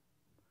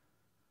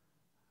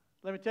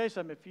 Let me tell you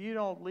something. If you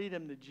don't lead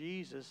them to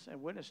Jesus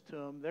and witness to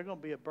them, they're going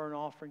to be a burnt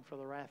offering for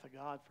the wrath of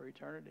God for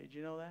eternity. Did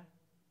you know that?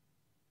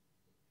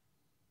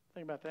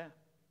 Think about that.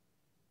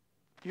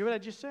 You hear what I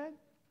just said?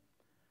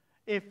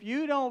 If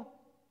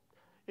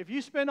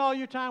you spend all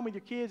your time with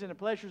your kids in the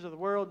pleasures of the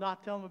world,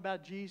 not telling them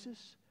about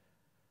Jesus,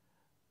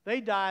 they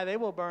die, they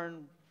will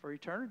burn for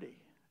eternity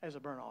as a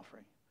burnt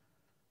offering.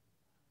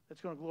 That's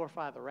going to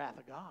glorify the wrath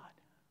of God.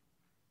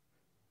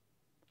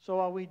 So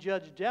while we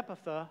judge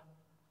Jephthah,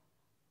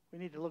 we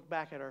need to look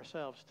back at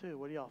ourselves too.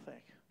 What do y'all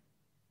think?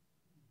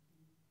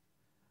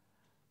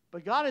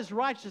 But God is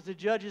righteous to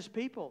judge his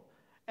people.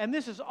 And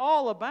this is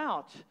all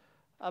about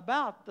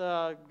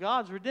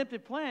God's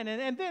redemptive plan.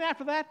 And then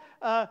after that,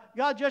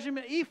 God judged him.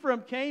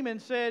 Ephraim came and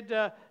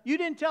said, you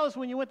didn't tell us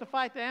when you went to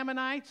fight the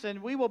Ammonites,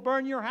 and we will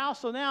burn your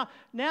house. So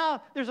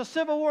now there's a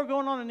civil war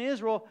going on in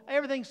Israel.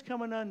 Everything's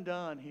coming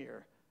undone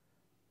here.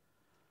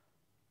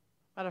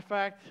 Matter of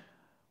fact,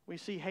 we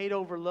see hate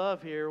over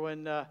love here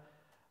when the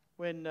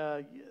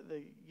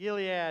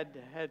Gilead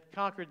had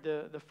conquered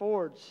the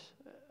fords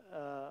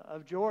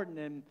of Jordan,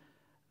 and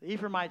the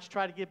Ephraimites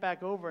tried to get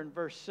back over in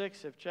verse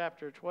 6 of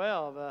chapter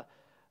 12.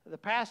 The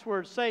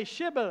passwords say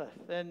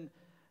Shibboleth, and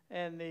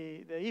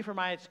the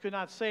Ephraimites could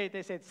not say it.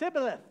 They said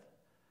Sibboleth.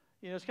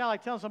 It's kind of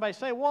like telling somebody,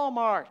 say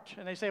Walmart,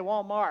 and they say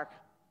Walmart,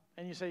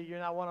 and you say, you're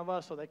not one of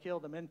us, so they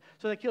killed them. And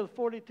so they killed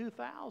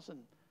 42,000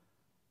 of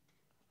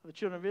the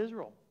children of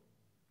Israel.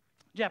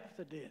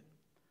 Jephthah did.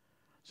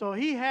 So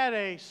he had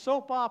a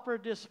soap opera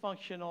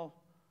dysfunctional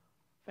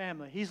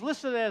family. He's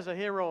listed as a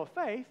hero of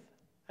faith.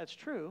 That's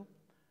true,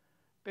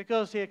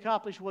 because he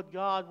accomplished what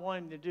God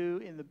wanted him to do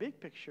in the big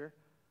picture.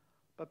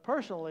 But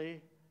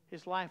personally,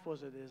 his life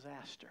was a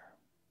disaster.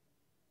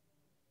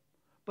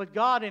 But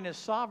God in his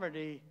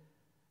sovereignty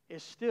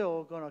is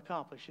still going to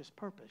accomplish his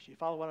purpose. You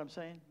follow what I'm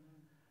saying?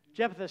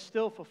 Jephthah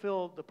still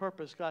fulfilled the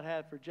purpose God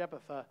had for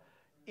Jephthah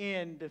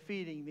in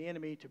defeating the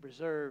enemy to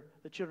preserve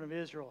the children of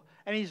Israel.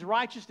 And He's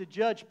righteous to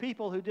judge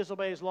people who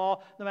disobey His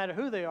law, no matter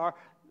who they are.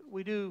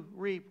 We do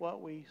reap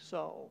what we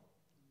sow.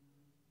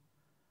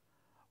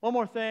 One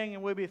more thing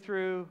and we'll be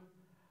through.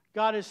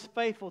 God is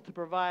faithful to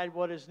provide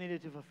what is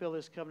needed to fulfill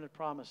His covenant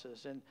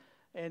promises. And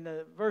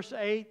in verse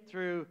 8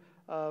 through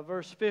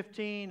verse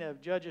 15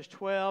 of Judges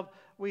 12,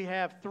 we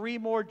have 3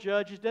 more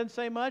judges. Doesn't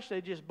say much.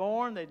 They just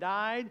born. They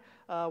died.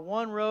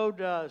 One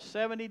rode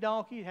 70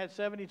 donkeys, had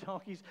 70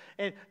 donkeys.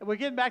 And we're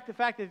getting back to the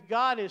fact that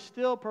God is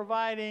still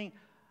providing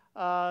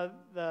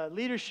the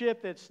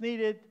leadership that's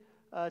needed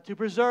to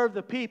preserve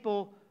the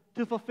people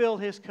to fulfill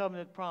His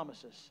covenant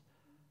promises.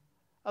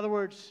 In other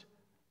words,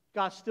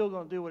 God's still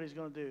going to do what He's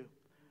going to do.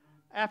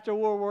 After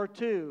World War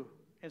II,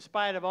 in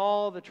spite of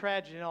all the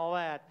tragedy and all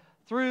that,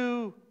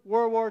 through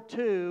World War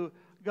II,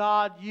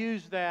 God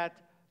used that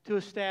to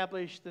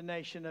establish the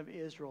nation of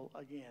Israel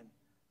again.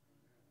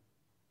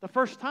 The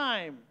first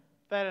time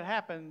that had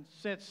happened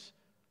since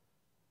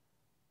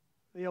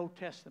the Old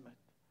Testament.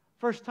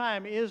 First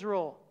time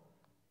Israel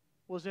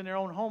was in their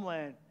own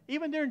homeland.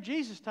 Even during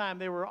Jesus' time,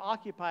 they were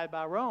occupied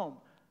by Rome.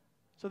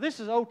 So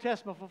this is Old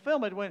Testament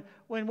fulfillment.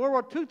 When World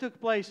War II took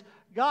place,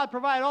 God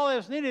provided all that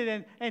was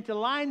needed and to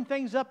line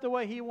things up the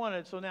way He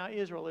wanted. So now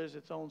Israel is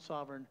its own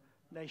sovereign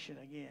nation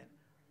again.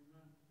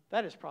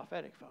 That is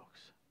prophetic, folks.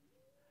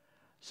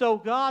 So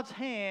God's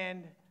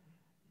hand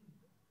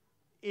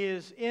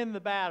is in the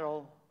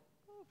battle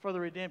for the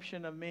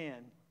redemption of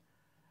men.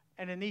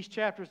 And in these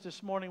chapters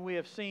this morning, we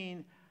have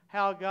seen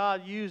how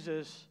God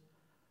uses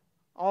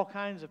all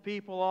kinds of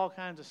people, all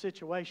kinds of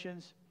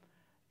situations,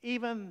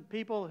 even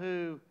people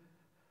who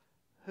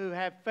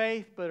have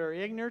faith but are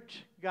ignorant.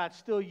 God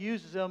still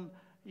uses them.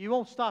 You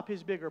won't stop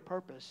His bigger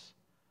purpose.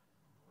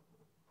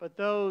 But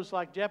those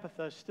like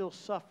Jephthah still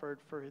suffered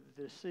for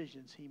the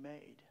decisions he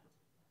made.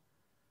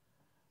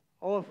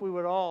 Oh, if we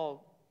would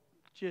all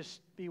just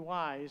be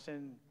wise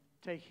and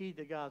take heed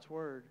to God's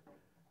Word,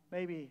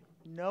 maybe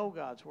know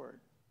God's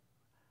Word,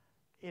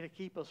 it'll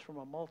keep us from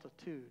a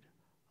multitude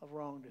of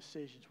wrong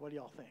decisions. What do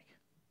y'all think?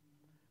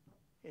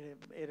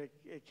 It'll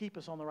keep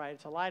us on the right.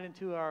 It's a light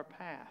into our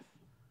path.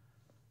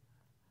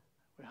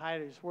 We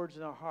hide His words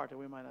in our heart that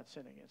we might not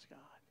sin against God.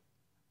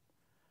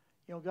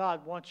 You know,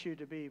 God wants you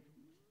to be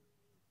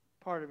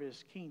part of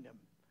His kingdom.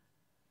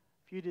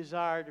 If you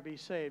desire to be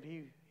saved,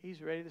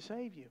 He's ready to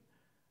save you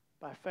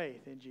by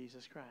faith in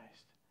Jesus Christ.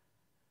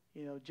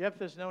 You know,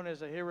 Jephthah's known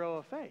as a hero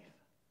of faith.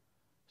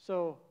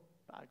 So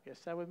I guess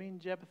that would mean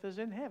Jephthah's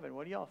in heaven.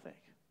 What do y'all think?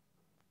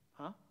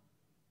 Huh?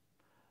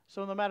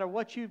 So no matter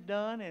what you've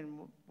done and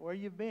where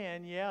you've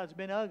been, yeah, it's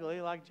been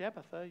ugly like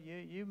Jephthah.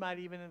 You might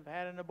even have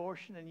had an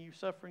abortion and you're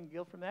suffering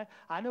guilt from that.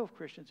 I know of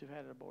Christians who've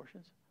had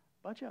abortions,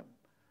 a bunch of them.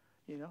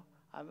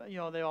 You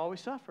know, they always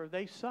suffer.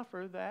 They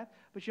suffer that,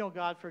 but you know,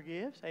 God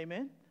forgives.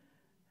 Amen.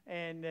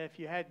 And if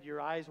you had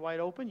your eyes wide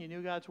open, you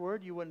knew God's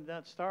Word, you wouldn't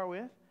have to start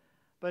with.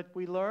 But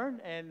we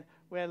learned, and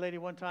we had a lady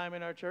one time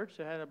in our church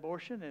that had an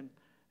abortion,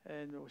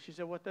 and she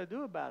said, what do I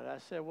do about it? I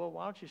said, well,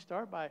 why don't you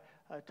start by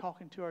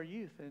talking to our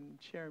youth and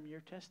sharing your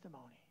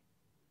testimony?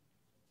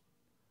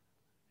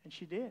 And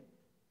she did.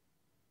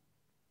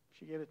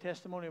 She gave a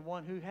testimony of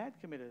one who had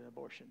committed an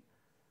abortion.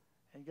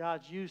 And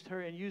God's used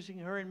her and using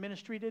her in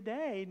ministry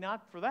today,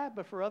 not for that,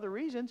 but for other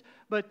reasons.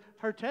 But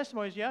her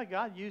testimony is, yeah,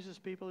 God uses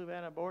people who've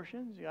had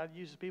abortions. God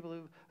uses people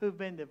who've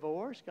been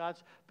divorced.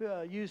 God's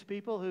used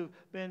people who've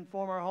been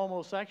former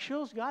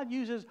homosexuals. God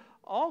uses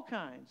all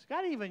kinds.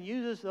 God even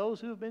uses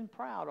those who've been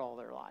proud all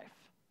their life.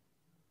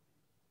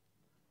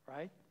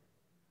 Right?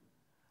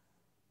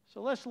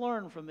 So let's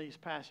learn from these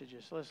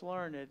passages. Let's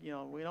learn that, you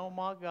know, we don't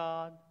mock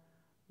God.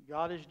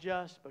 God is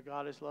just, but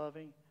God is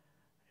loving.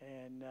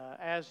 And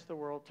as the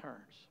world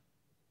turns,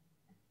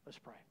 let's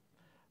pray.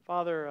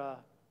 Father,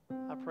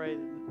 I pray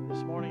that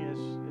this morning is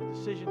a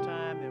decision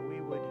time that we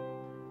would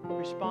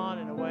respond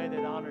in a way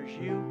that honors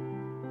you.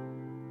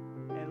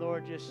 And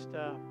Lord, just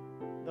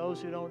those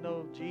who don't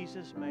know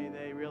Jesus, may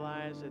they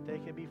realize that they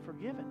can be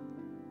forgiven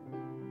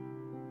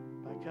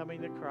by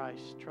coming to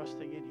Christ,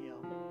 trusting in Him,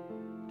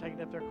 taking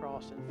up their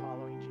cross and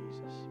following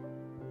Jesus.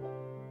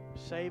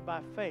 Saved by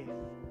faith.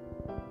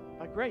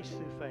 By grace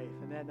through faith,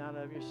 and that not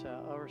of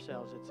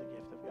ourselves, it's a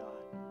gift of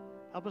God.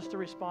 Help us to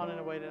respond in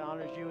a way that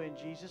honors you in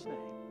Jesus'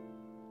 name.